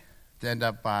way, to end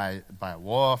up by a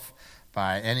wolf,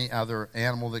 by any other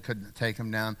animal that could take him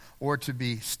down, or to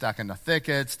be stuck in the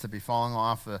thickets, to be falling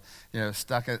off,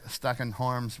 stuck in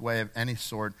harm's way of any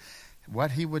sort.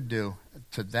 What he would do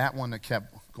to that one that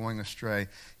kept going astray,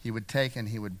 he would take and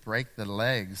he would break the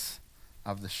legs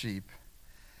of the sheep,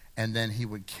 and then he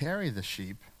would carry the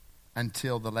sheep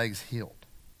until the legs healed.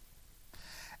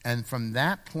 And from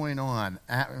that point on,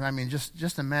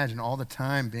 just imagine all the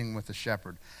time being with the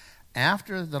shepherd.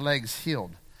 After the legs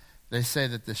healed, they say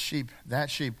that that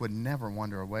sheep would never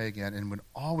wander away again and would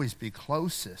always be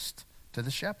closest to the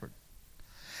shepherd.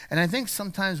 And I think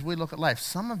sometimes we look at life.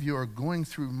 Some of you are going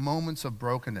through moments of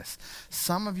brokenness.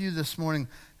 Some of you this morning,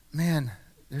 man,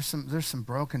 there's some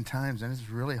broken times, and it's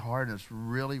really hard, and it's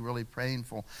really, really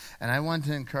painful. And I want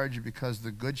to encourage you, because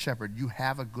the good shepherd, you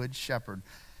have a good shepherd.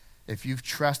 If you've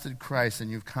trusted Christ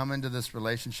and you've come into this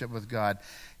relationship with God,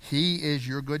 he is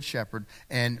your good shepherd.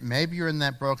 And maybe you're in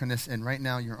that brokenness, and right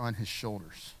now you're on his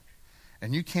shoulders.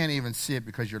 And you can't even see it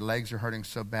because your legs are hurting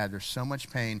so bad. There's so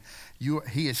much pain.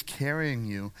 He is carrying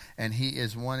you, and he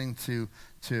is wanting to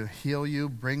heal you,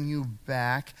 bring you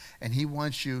back, and he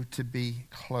wants you to be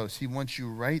close. He wants you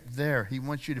right there. He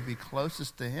wants you to be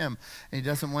closest to him, and he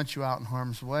doesn't want you out in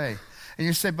harm's way. And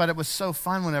you say, "But it was so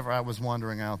fun whenever I was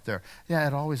wandering out there." Yeah,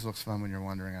 it always looks fun when you're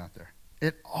wandering out there.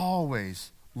 It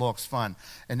always looks fun.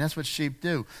 And that's what sheep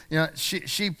do.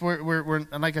 Sheep, we're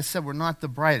like I said, we're not the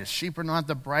brightest. Sheep are not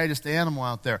the brightest animal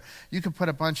out there. You could put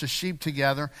a bunch of sheep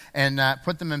together and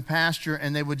put them in pasture,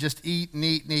 and they would just eat and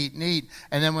eat and eat and eat.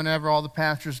 And then whenever all the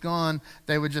pasture's gone,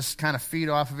 they would just kind of feed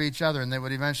off of each other, and they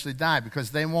would eventually die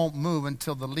because they won't move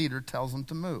until the leader tells them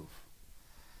to move.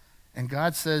 And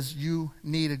God says you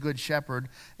need a good shepherd,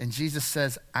 and Jesus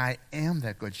says, "I am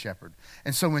that good shepherd."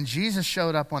 And so when Jesus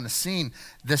showed up on the scene,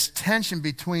 this tension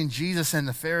between Jesus and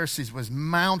the Pharisees was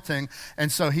mounting, and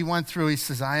so he went through, he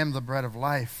says, "I am the bread of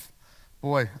life."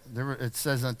 Boy, it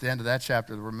says at the end of that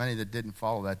chapter, there were many that didn't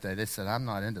follow that day. They said, "I'm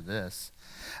not into this."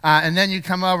 And then you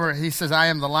come over, he says, "I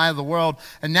am the light of the world."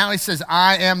 And now he says,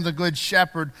 "I am the good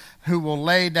shepherd who will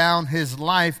lay down his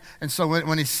life." And so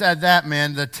when he said that,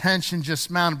 man, the tension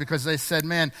just mounted, because they said,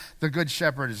 man, the good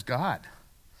shepherd is God.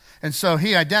 And so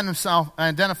he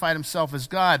identified himself as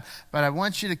God. But I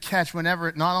want you to catch,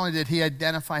 not only did he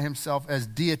identify himself as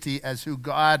deity, as who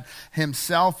God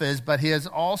himself is, but he has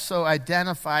also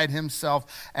identified himself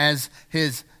as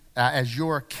as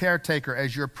your caretaker,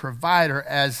 as your provider,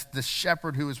 as the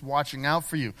shepherd who is watching out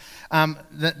for you.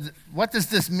 What does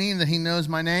this mean that he knows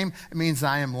my name? It means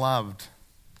I am loved.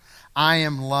 I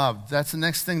am loved. That's the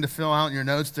next thing to fill out in your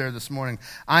notes there this morning.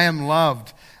 I am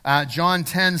loved. John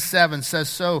 10:7 says,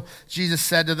 "So Jesus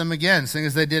said to them again," seeing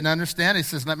as they didn't understand, he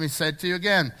says, "Let me say it to you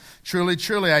again. Truly,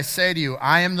 truly, I say to you,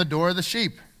 I am the door of the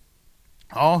sheep.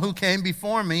 All who came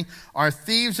before me are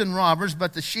thieves and robbers,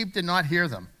 but the sheep did not hear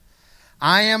them.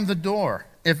 I am the door.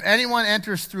 If anyone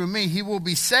enters through me, he will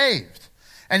be saved,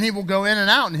 and he will go in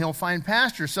and out, and he'll find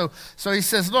pasture." So he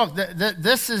says, "Look,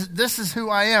 this is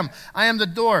who I am. I am the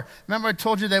door." Remember, I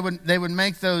told you they would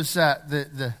make those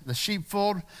the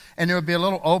sheepfold, and there would be a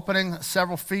little opening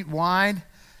several feet wide.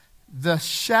 the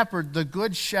shepherd, the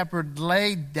good shepherd,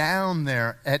 laid down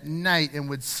there at night and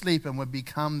would sleep and would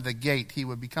become the gate. He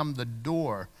would become the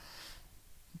door.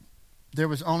 There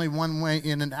was only one way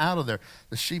in and out of there.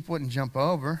 The sheep wouldn't jump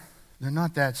over. They're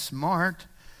not that smart.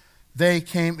 They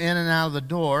came in and out of the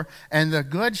door, and the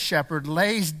good shepherd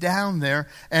lays down there,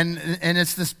 and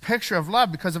it's this picture of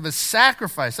love because of his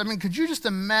sacrifice. I mean, could you just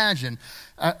imagine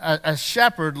a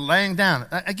shepherd laying down?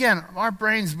 Again, our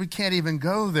brains, we can't even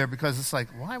go there because it's like,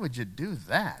 why would you do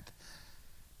that?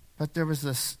 But there was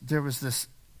this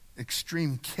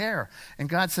extreme care, and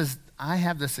God says, I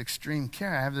have this extreme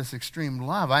care. I have this extreme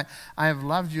love. I have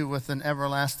loved you with an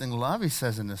everlasting love, he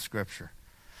says in the scripture.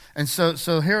 And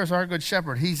so here's our good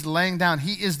shepherd. He's laying down.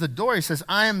 He is the door. He says,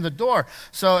 I am the door.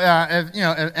 So, if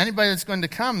anybody that's going to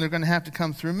come, they're going to have to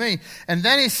come through me. And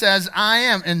then he says, I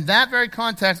am. In that very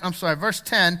context, verse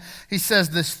 10, he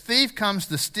says, this thief comes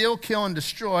to steal, kill, and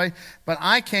destroy, but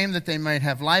I came that they might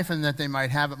have life and that they might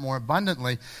have it more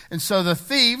abundantly. And so the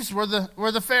thieves were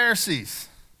the Pharisees.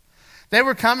 They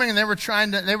were coming and they were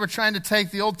trying to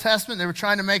take the Old Testament, they were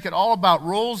trying to make it all about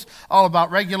rules, all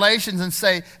about regulations, and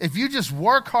say, if you just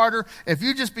work harder, if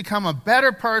you just become a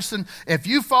better person, if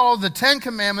you follow the 10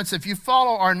 Commandments, if you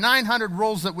follow our 900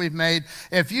 rules that we've made,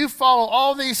 if you follow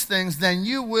all these things, then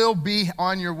you will be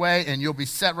on your way and you'll be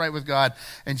set right with God.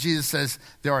 And Jesus says,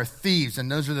 there are thieves,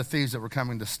 and those are the thieves that were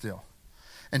coming to steal.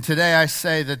 And today I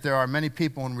say that there are many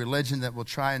people in religion that will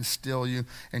try and steal you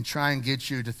and try and get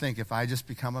you to think, if I just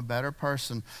become a better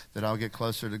person, that I'll get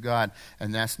closer to God.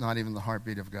 And that's not even the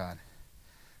heartbeat of God.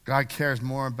 God cares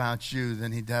more about you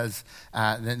than he does,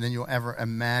 than you'll ever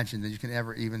imagine, than you can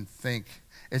ever even think.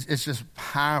 It's just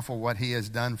powerful what he has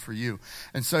done for you.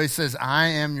 And so he says, I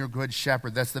am your good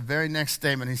shepherd. That's the very next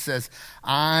statement. He says,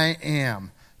 I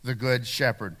am the good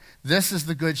shepherd. This is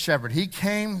the good shepherd. He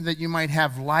came that you might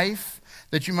have life,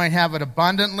 that you might have it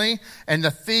abundantly, and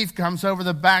the thief comes over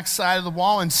the backside of the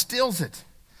wall and steals it.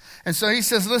 And so he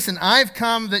says, listen, I've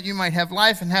come that you might have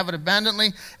life and have it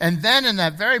abundantly. And then in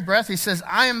that very breath, he says,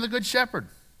 I am the good shepherd.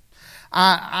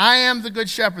 I am the good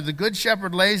shepherd. The good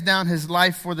shepherd lays down his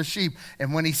life for the sheep.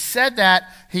 And when he said that,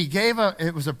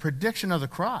 it was a prediction of the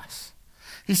cross.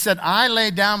 He said, I lay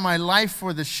down my life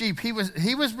for the sheep. He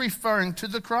was referring to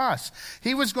the cross.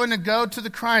 He was going to go to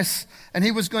the Christ, and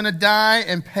he was going to die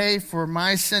and pay for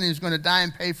my sin. He was going to die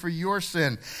and pay for your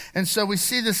sin. And so we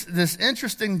see this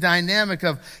interesting dynamic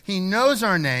of he knows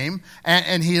our name,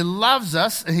 and he loves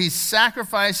us, and he's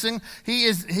sacrificing. He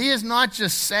is not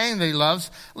just saying that he loves.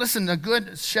 Listen, the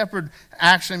good shepherd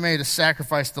actually made a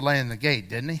sacrifice to lay in the gate,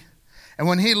 didn't he? And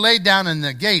when he laid down in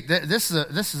the gate, this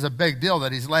is a big deal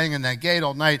that he's laying in that gate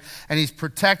all night and he's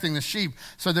protecting the sheep.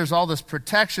 So there's all this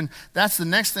protection. That's the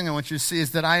next thing I want you to see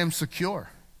is that I am secure.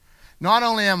 Not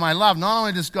only am I loved, not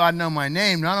only does God know my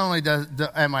name, not only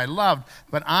am I loved,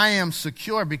 but I am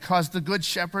secure because the good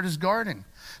shepherd is guarding.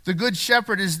 The good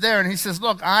shepherd is there and he says,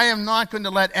 look, I am not going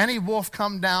to let any wolf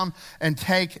come down and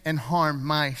take and harm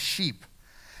my sheep.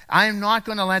 I am not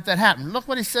going to let that happen. Look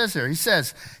what he says here. He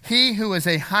says, he who is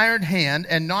a hired hand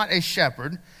and not a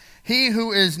shepherd, he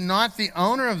who is not the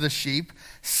owner of the sheep,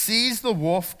 sees the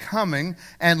wolf coming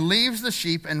and leaves the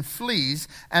sheep and flees,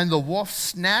 and the wolf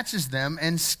snatches them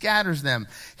and scatters them.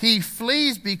 He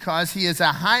flees because he is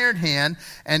a hired hand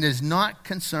and is not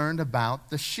concerned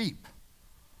about the sheep.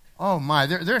 Oh my,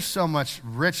 there's so much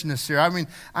richness here. I mean,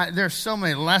 there's so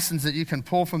many lessons that you can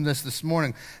pull from this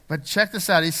morning. But check this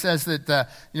out. He says that,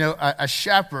 a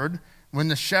shepherd, when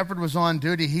the shepherd was on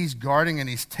duty, he's guarding and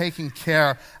he's taking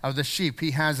care of the sheep.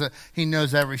 He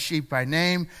knows every sheep by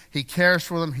name. He cares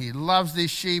for them. He loves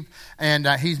these sheep, and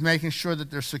he's making sure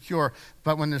that they're secure.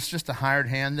 But when there's just a hired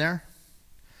hand there,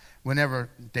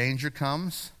 whenever danger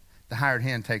comes, the hired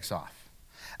hand takes off.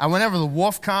 And whenever the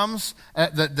wolf comes,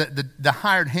 the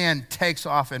hired hand takes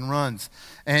off and runs.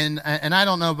 And I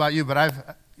don't know about you, but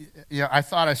I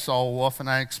thought I saw a wolf, and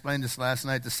I explained this last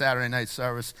night, the Saturday night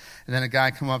service. And then a guy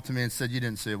come up to me and said, "You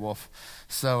didn't see a wolf."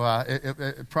 So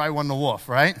it probably wasn't a wolf,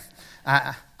 right?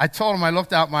 I told him I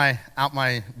looked out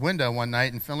my window one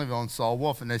night in Finleyville and saw a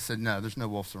wolf, and they said, "No, there's no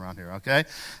wolves around here." Okay.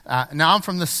 Now I'm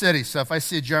from the city, so if I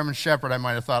see a German Shepherd, I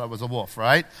might have thought it was a wolf,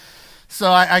 right? So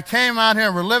I came out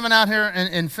here. We're living out here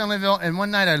in Finleyville, and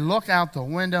one night I look out the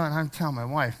window, and I'm telling my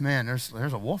wife, "Man, there's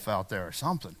a wolf out there or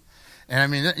something." And I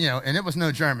mean, and it was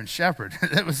no German Shepherd.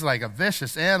 It was like a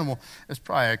vicious animal. It's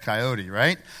probably a coyote,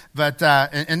 right? But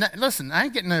listen, I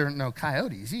ain't getting no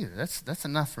coyotes either. That's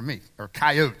enough for me. Or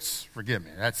coyotes, forgive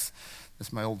me. That's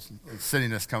my old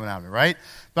cityness coming out of me, right?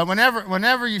 But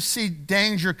whenever you see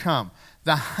danger come,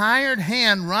 the hired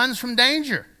hand runs from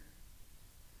danger.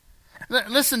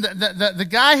 Listen, the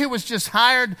guy who was just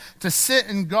hired to sit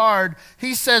and guard,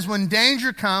 he says, when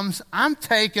danger comes, I'm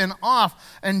taking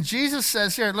off. And Jesus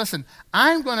says here, listen,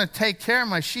 I'm going to take care of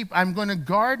my sheep. I'm going to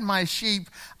guard my sheep.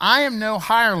 I am no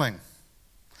hireling.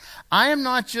 I am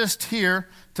not just here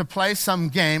to play some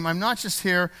game. I'm not just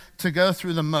here to go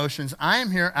through the motions. I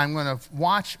am here. I'm going to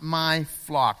watch my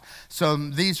flock. So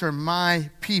these are my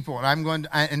people. And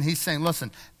and he's saying, listen,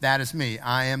 that is me.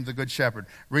 I am the good shepherd.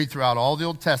 Read throughout all the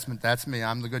Old Testament. That's me.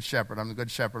 I'm the good shepherd. I'm the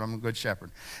good shepherd. I'm the good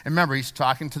shepherd. And remember, he's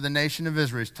talking to the nation of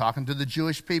Israel. He's talking to the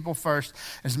Jewish people first.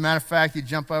 As a matter of fact, you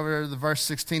jump over to the verse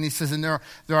 16. He says, and there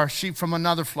are sheep from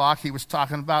another flock. He was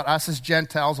talking about us as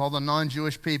Gentiles, all the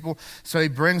non-Jewish people. So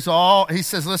he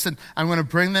says, listen, I'm going to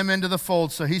bring them into the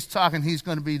fold. So he's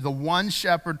going to be the one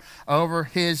shepherd over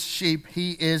his sheep.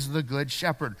 He is the good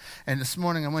shepherd. And this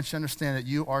morning, I want you to understand that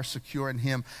you are secure in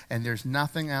him, and there's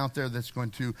nothing out there that's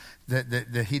going to,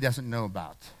 that he doesn't know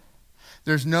about.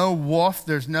 There's no wolf,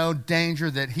 there's no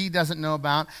danger that he doesn't know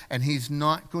about, and he's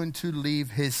not going to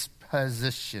leave his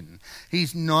position.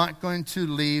 He's not going to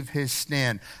leave his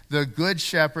stand. The good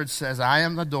shepherd says, I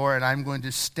am the door, and I'm going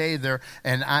to stay there,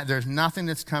 and there's nothing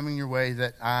that's coming your way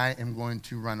that I am going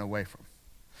to run away from.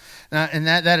 Now, and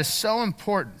that is so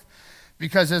important,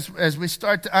 because as we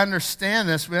start to understand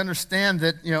this, we understand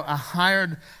that a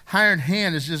hired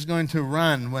hand is just going to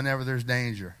run whenever there's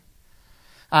danger.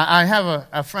 I have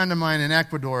a friend of mine in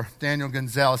Ecuador, Daniel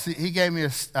Gonzalez. He gave me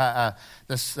this, I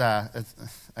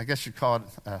guess you'd call it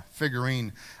a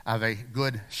figurine of a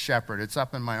good shepherd. It's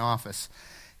up in my office.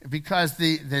 Because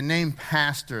the name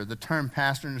pastor, the term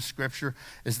pastor in the scripture,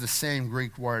 is the same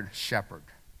Greek word shepherd.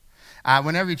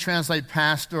 Whenever you translate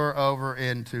pastor over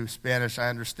into Spanish, I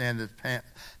understand that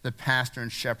the pastor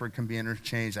and shepherd can be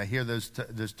interchanged. I hear those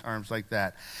terms like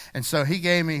that. And so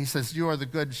he says, you are the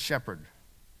good shepherd.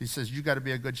 He says, you got to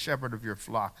be a good shepherd of your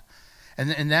flock.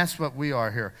 And that's what we are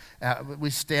here.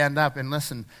 We stand up and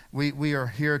listen. We are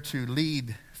here to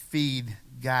lead, feed,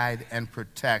 guide, and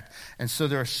protect. And so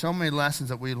there are so many lessons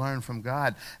that we learn from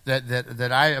God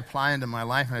that I apply into my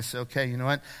life. And I say, okay, you know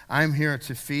what? I'm here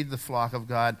to feed the flock of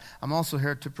God. I'm also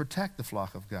here to protect the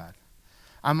flock of God.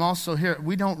 I'm also here.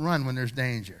 We don't run when there's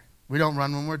danger. We don't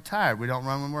run when we're tired. We don't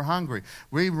run when we're hungry.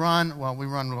 We run a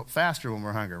little faster when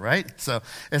we're hungry, right? So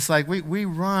it's like we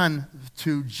run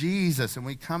to Jesus and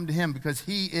we come to him because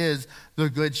he is the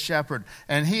good shepherd.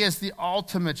 And he is the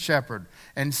ultimate shepherd.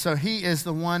 And so he is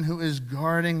the one who is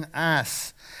guarding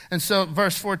us. And so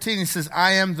verse 14, he says,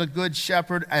 I am the good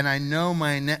shepherd, and I know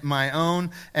my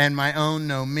own, and my own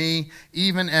know me,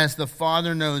 even as the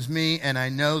Father knows me, and I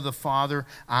know the Father.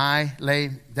 I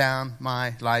lay down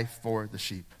my life for the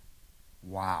sheep.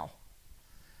 Wow.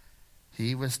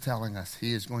 He was telling us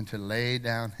he is going to lay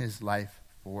down his life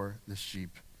for the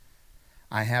sheep.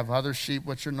 I have other sheep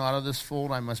which are not of this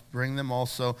fold. I must bring them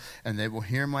also, and they will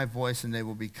hear my voice, and they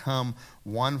will become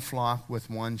one flock with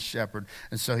one shepherd.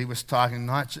 And so he was talking,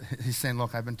 he's saying,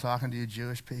 look, I've been talking to you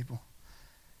Jewish people.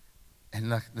 And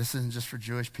look, this isn't just for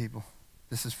Jewish people.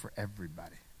 This is for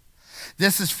everybody.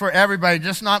 This is for everybody,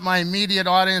 just not my immediate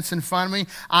audience in front of me.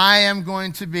 I am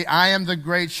the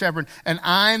great shepherd, and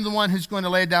I'm the one who's going to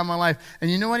lay down my life.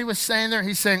 And you know what he was saying there?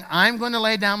 He's saying, I'm going to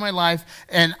lay down my life,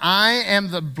 and I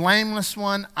am the blameless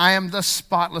one. I am the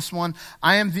spotless one.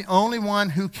 I am the only one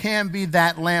who can be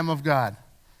that Lamb of God.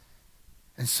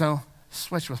 And so,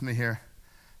 switch with me here.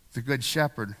 The good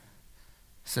shepherd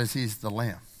says he's the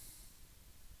Lamb.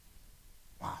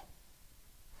 Wow.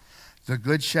 The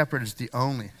good shepherd is the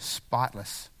only,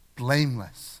 spotless,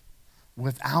 blameless,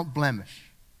 without blemish.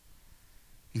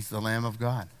 He's the Lamb of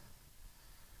God,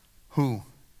 who,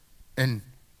 in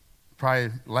probably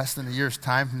less than a year's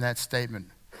time from that statement,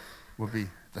 will be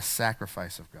the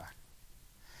sacrifice of God.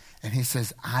 And he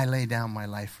says, I lay down my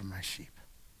life for my sheep.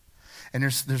 And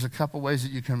there's a couple ways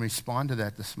that you can respond to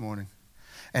that this morning.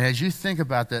 And as you think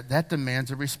about that, that demands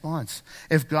a response.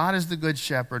 If God is the good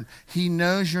shepherd, he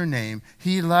knows your name,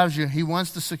 he loves you, he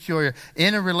wants to secure you.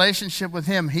 In a relationship with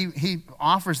him, he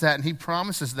offers that and he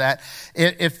promises that.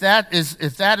 If that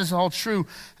is all true,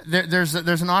 there's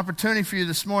an opportunity for you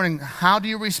this morning. How do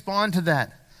you respond to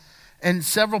that? And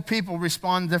several people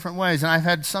respond in different ways. And I've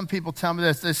had some people tell me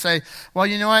this. They say, well,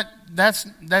 you know what?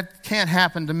 That can't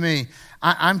happen to me.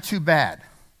 I'm too bad.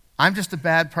 I'm just a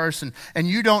bad person, and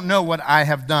you don't know what I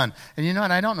have done. And you know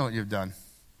what? I don't know what you've done.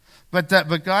 But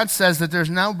God says that there's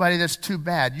nobody that's too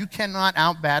bad. You cannot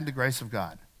outbad the grace of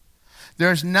God.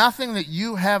 There's nothing that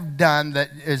you have done that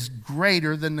is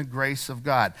greater than the grace of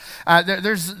God.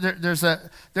 There's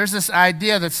this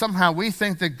idea that somehow we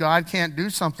think that God can't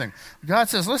do something. God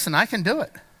says, listen, I can do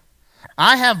it.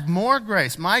 I have more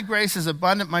grace. My grace is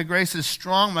abundant. My grace is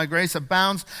strong. My grace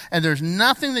abounds. And there's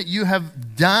nothing that you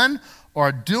have done or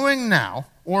are doing now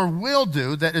or will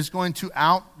do that is going to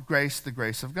outgrace the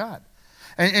grace of God.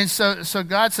 And so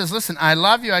God says, listen, I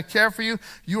love you. I care for you.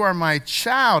 You are my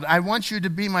child. I want you to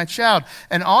be my child.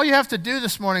 And all you have to do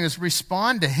this morning is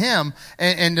respond to him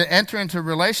and to enter into a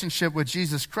relationship with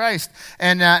Jesus Christ.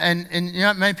 And you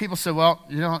know, many people say, well,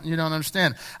 you don't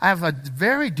understand. I have a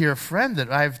very dear friend that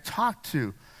I've talked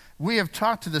to. We have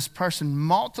talked to this person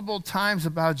multiple times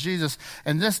about Jesus.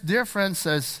 And this dear friend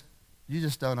says, you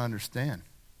just don't understand.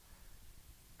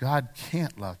 God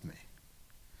can't love me.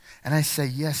 And I say,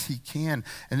 yes, he can.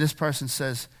 And this person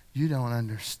says, you don't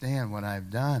understand what I've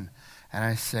done. And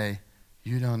I say,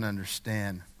 you don't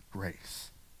understand grace.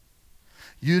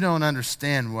 You don't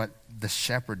understand what the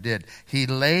shepherd did. He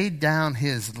laid down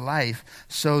his life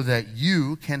so that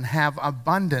you can have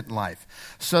abundant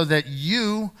life. So that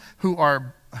you who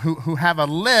have a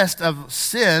list of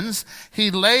sins, he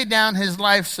laid down his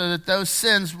life so that those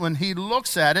sins, when he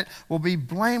looks at it, will be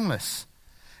blameless.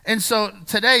 And so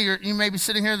today, you may be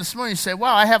sitting here this morning, you say,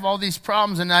 wow, I have all these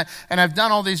problems, and I've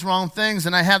done all these wrong things,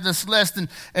 and I have this list,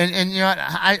 and you know,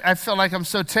 I feel like I'm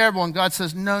so terrible. And God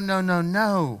says,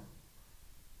 no.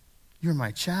 You're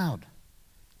my child,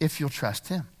 if you'll trust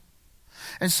him.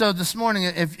 And so this morning,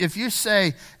 if you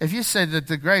say that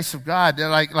the grace of God,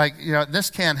 like you know,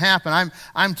 this can't happen,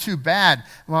 I'm too bad.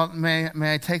 Well, may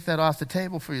I take that off the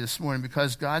table for you this morning,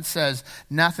 because God says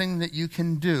nothing that you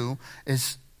can do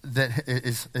is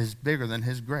bigger than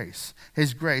his grace.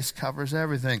 His grace covers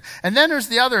everything. And then there's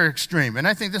the other extreme, and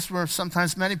I think this is where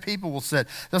sometimes many people will sit.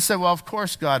 They'll say, well, of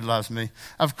course God loves me.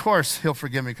 Of course he'll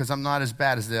forgive me because I'm not as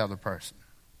bad as the other person.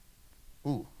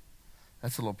 Ooh,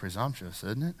 that's a little presumptuous,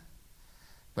 isn't it?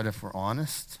 But if we're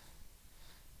honest,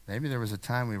 maybe there was a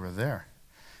time we were there,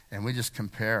 and we just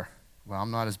compare. Well,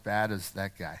 I'm not as bad as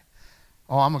that guy.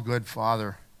 Oh, I'm a good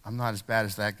father. I'm not as bad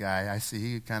as that guy. I see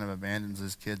he kind of abandons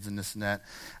his kids and this and that,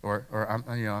 or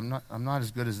I'm not as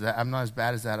good as that. I'm not as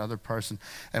bad as that other person.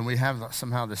 And we have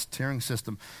somehow this tiering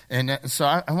system. And so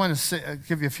I want to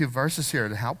give you a few verses here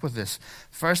to help with this.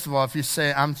 First of all, if you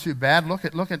say I'm too bad, look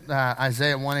at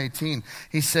Isaiah 1:18.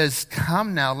 He says,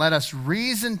 "Come now, let us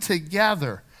reason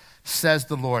together, says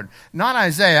the Lord." Not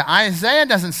Isaiah. Isaiah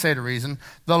doesn't say to reason.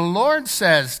 The Lord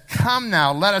says, "Come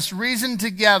now, let us reason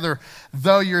together.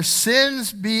 Though your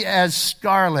sins be as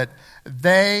scarlet,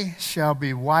 they shall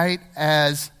be white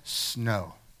as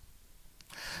snow.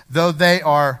 Though they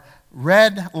are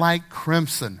red like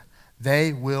crimson,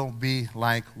 they will be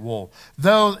like wool.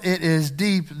 Though it is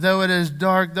deep, though it is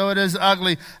dark, though it is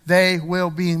ugly, they will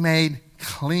be made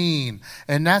clean."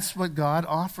 And that's what God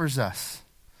offers us.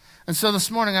 And so this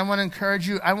morning, I want to encourage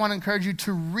you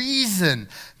to reason,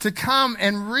 to come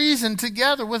and reason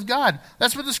together with God.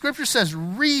 That's what the scripture says,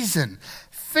 reason.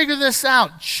 Figure this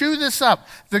out, chew this up.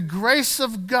 The grace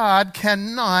of God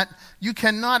you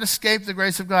cannot escape the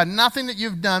grace of God. Nothing that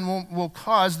you've done will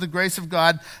cause the grace of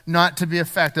God not to be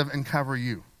effective and cover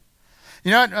you.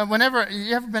 You know, whenever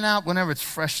it's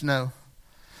fresh snow?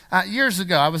 Years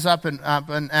ago, I was up in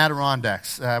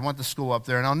Adirondacks. I went to school up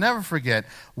there, and I'll never forget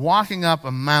walking up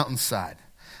a mountainside.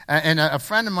 And a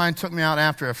friend of mine took me out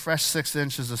after a fresh 6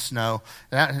 inches of snow.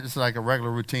 That is like a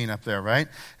regular routine up there, right?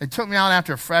 He took me out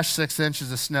after a fresh 6 inches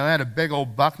of snow. I had a big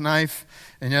old buck knife.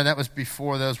 And, you know, that was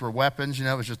before those were weapons. You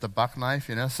know, it was just a buck knife,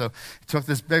 you know. So he took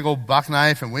this big old buck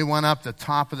knife, and we went up the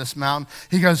top of this mountain.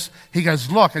 He goes,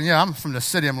 look. And, I'm from the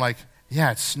city. I'm like,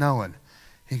 yeah, it's snowing.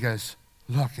 He goes,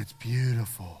 look, it's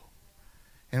beautiful.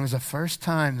 And it was the first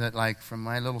time that, like, from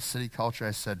my little city culture,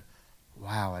 I said,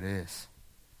 wow, it is.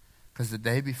 Because the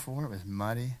day before, it was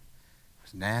muddy, it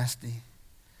was nasty,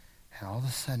 and all of a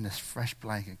sudden, this fresh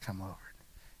blanket come over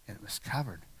it, and it was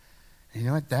covered. And you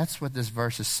know what? That's what this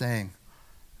verse is saying.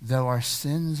 Though our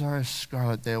sins are as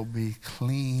scarlet, they'll be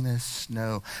clean as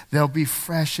snow. They'll be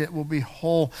fresh. It will be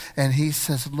whole. And he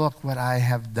says, look what I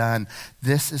have done.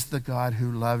 This is the God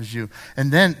who loves you.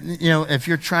 And then, if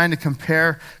you're trying to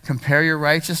compare your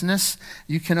righteousness,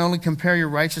 you can only compare your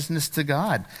righteousness to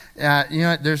God.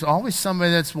 There's always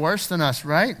somebody that's worse than us,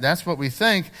 right? That's what we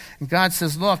think. And God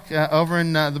says, look, over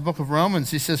in the book of Romans,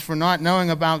 he says, for not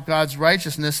knowing about God's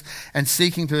righteousness and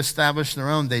seeking to establish their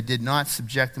own, they did not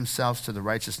subject themselves to the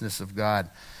righteousness of God.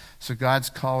 So God's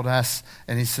called us,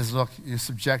 and he says, look, you're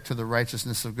subject to the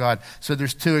righteousness of God. So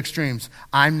there's two extremes.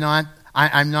 I'm not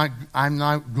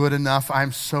good enough.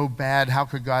 I'm so bad. How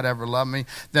could God ever love me?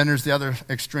 Then there's the other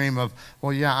extreme of,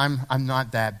 well, yeah, I'm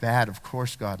not that bad. Of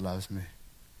course God loves me.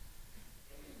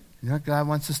 You know what God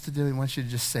wants us to do? He wants you to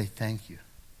just say thank you.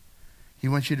 He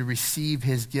wants you to receive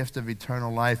his gift of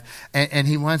eternal life. And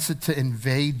he wants it to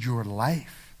invade your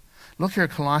life. Look here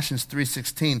at Colossians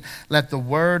 3:16. Let the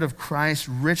word of Christ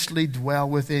richly dwell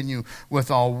within you with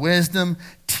all wisdom,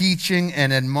 teaching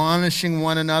and admonishing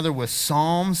one another with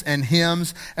psalms and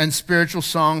hymns and spiritual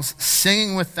songs,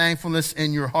 singing with thankfulness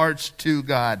in your hearts to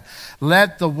God.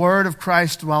 Let the word of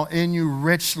Christ dwell in you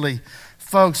richly.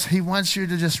 Folks, he wants you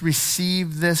to just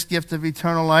receive this gift of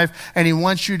eternal life, and he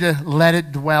wants you to let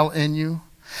it dwell in you.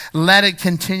 Let it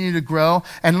continue to grow.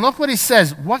 And look what he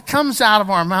says. What comes out of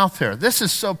our mouth here? This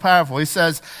is so powerful. He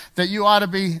says that you ought to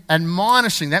be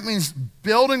admonishing. That means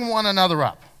building one another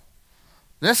up.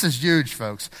 This is huge,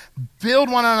 folks.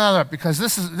 Build one another up, because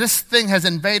this thing has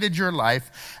invaded your life.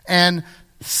 And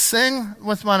sing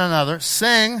with one another.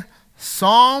 Sing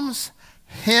psalms,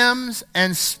 hymns,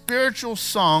 and spiritual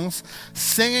songs,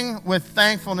 singing with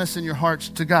thankfulness in your hearts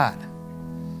to God.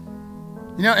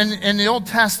 You know, in the Old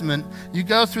Testament, you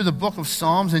go through the book of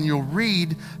Psalms and you'll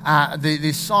read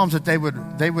these psalms that they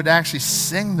would actually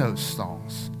sing those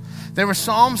songs. They were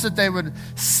psalms that they would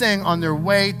sing on their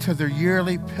way to their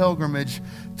yearly pilgrimage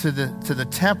to the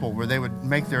temple, where they would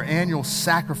make their annual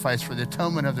sacrifice for the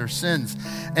atonement of their sins.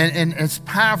 And it's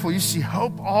powerful. You see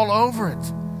hope all over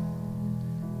it.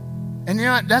 And you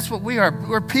know what? That's what we are.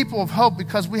 We're people of hope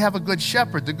because we have a good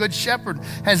shepherd. The good shepherd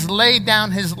has laid down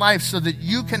his life so that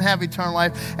you can have eternal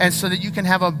life, and so that you can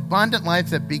have abundant life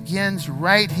that begins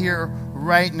right here,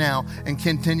 right now, and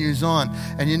continues on.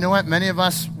 And you know what? Many of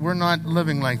us, we're not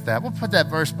living like that. We'll put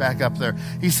that verse back up there.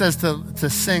 He says to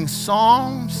sing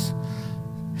psalms,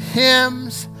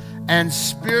 hymns, and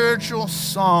spiritual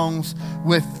songs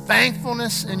with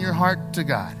thankfulness in your heart to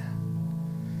God.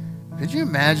 Could you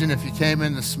imagine if you came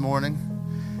in this morning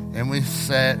and we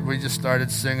just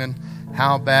started singing,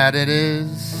 how bad it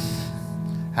is,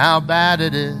 how bad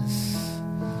it is.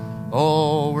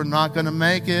 Oh, we're not going to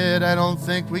make it. I don't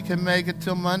think we can make it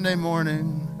till Monday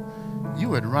morning. You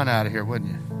would run out of here,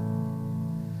 wouldn't you?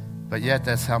 But yet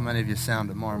that's how many of you sound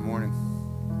tomorrow morning.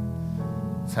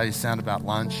 That's how you sound about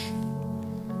lunch,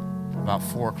 about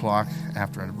 4 o'clock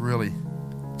after a really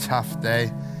tough day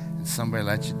and somebody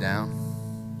let you down.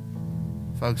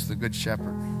 Folks, the Good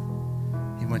Shepherd,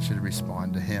 he wants you to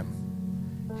respond to him.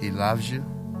 He loves you,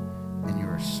 and you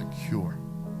are secure.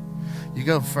 You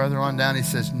go further on down, he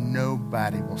says,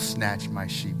 nobody will snatch my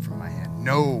sheep from my hand.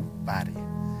 Nobody.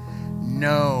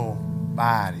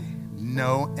 Nobody.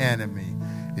 No enemy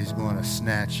is going to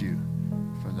snatch you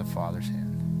from the Father's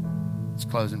hand. Let's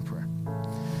close in prayer.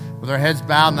 With our heads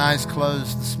bowed and eyes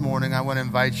closed this morning, I want to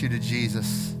invite you to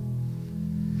Jesus.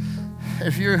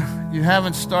 If you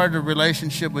haven't started a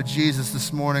relationship with Jesus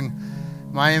this morning,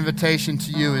 my invitation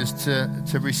to you is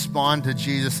to respond to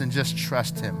Jesus and just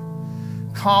trust him.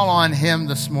 Call on him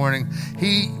this morning.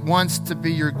 He wants to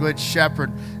be your good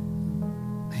shepherd.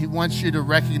 He wants you to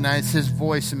recognize his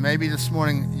voice. And maybe this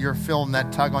morning you're feeling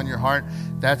that tug on your heart.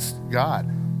 That's God.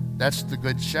 That's the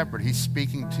good shepherd. He's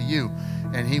speaking to you.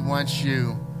 And he wants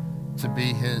you to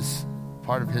be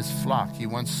part of his flock. He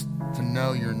wants to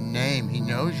know your name. He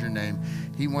knows your name.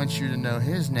 He wants you to know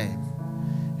his name.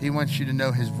 He wants you to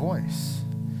know his voice.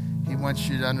 He wants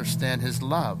you to understand his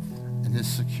love and his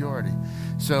security.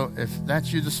 So if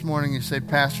that's you this morning, you say,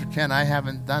 Pastor Ken, I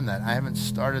haven't done that. I haven't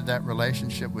started that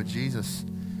relationship with Jesus.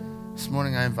 This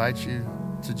morning I invite you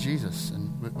to Jesus.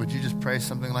 And would you just pray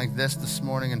something like this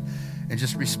morning and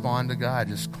just respond to God,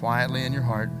 just quietly in your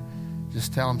heart.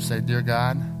 Just tell him, say, Dear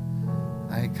God,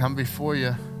 I come before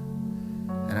you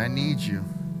and I need you.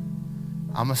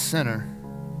 I'm a sinner.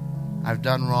 I've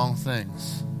done wrong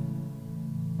things.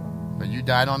 But you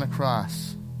died on the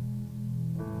cross.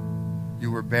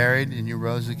 You were buried and you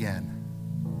rose again.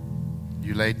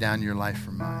 You laid down your life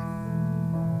for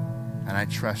mine. And I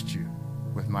trust you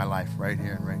with my life right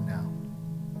here and right now.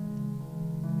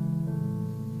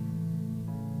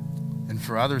 And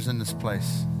for others in this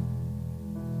place,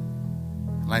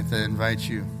 I'd like to invite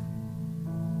you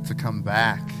to come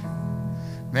back.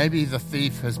 Maybe the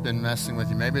thief has been messing with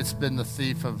you. Maybe it's been the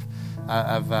thief of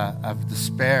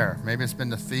despair. Maybe it's been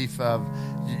the thief of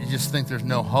you just think there's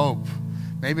no hope.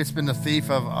 Maybe it's been the thief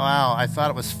of, wow, I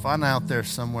thought it was fun out there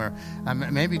somewhere.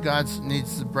 Maybe God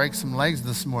needs to break some legs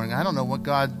this morning. I don't know what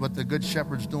the Good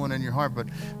Shepherd's doing in your heart, but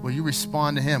will you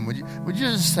respond to him? Would you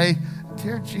just say,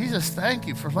 Dear Jesus, thank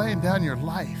you for laying down your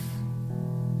life.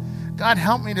 God,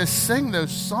 help me to sing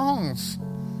those songs.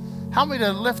 Help me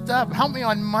to lift up. Help me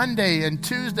on Monday and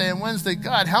Tuesday and Wednesday.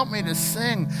 God, help me to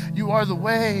sing. You are the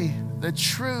way, the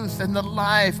truth, and the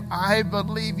life. I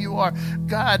believe you are.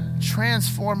 God,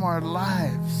 transform our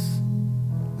lives.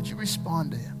 Would you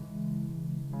respond to him?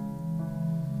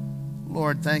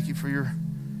 Lord, thank you for your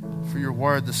for your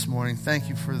word this morning. Thank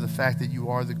you for the fact that you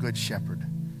are the good shepherd,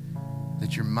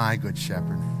 that you're my good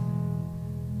shepherd.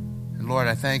 And Lord,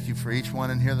 I thank you for each one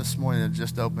in here this morning that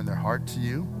just opened their heart to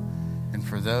you, and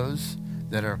for those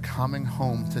that are coming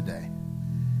home today.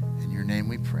 In your name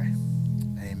we pray.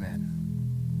 Amen.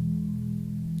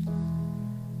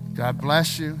 God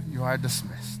bless you. You are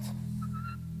dismissed.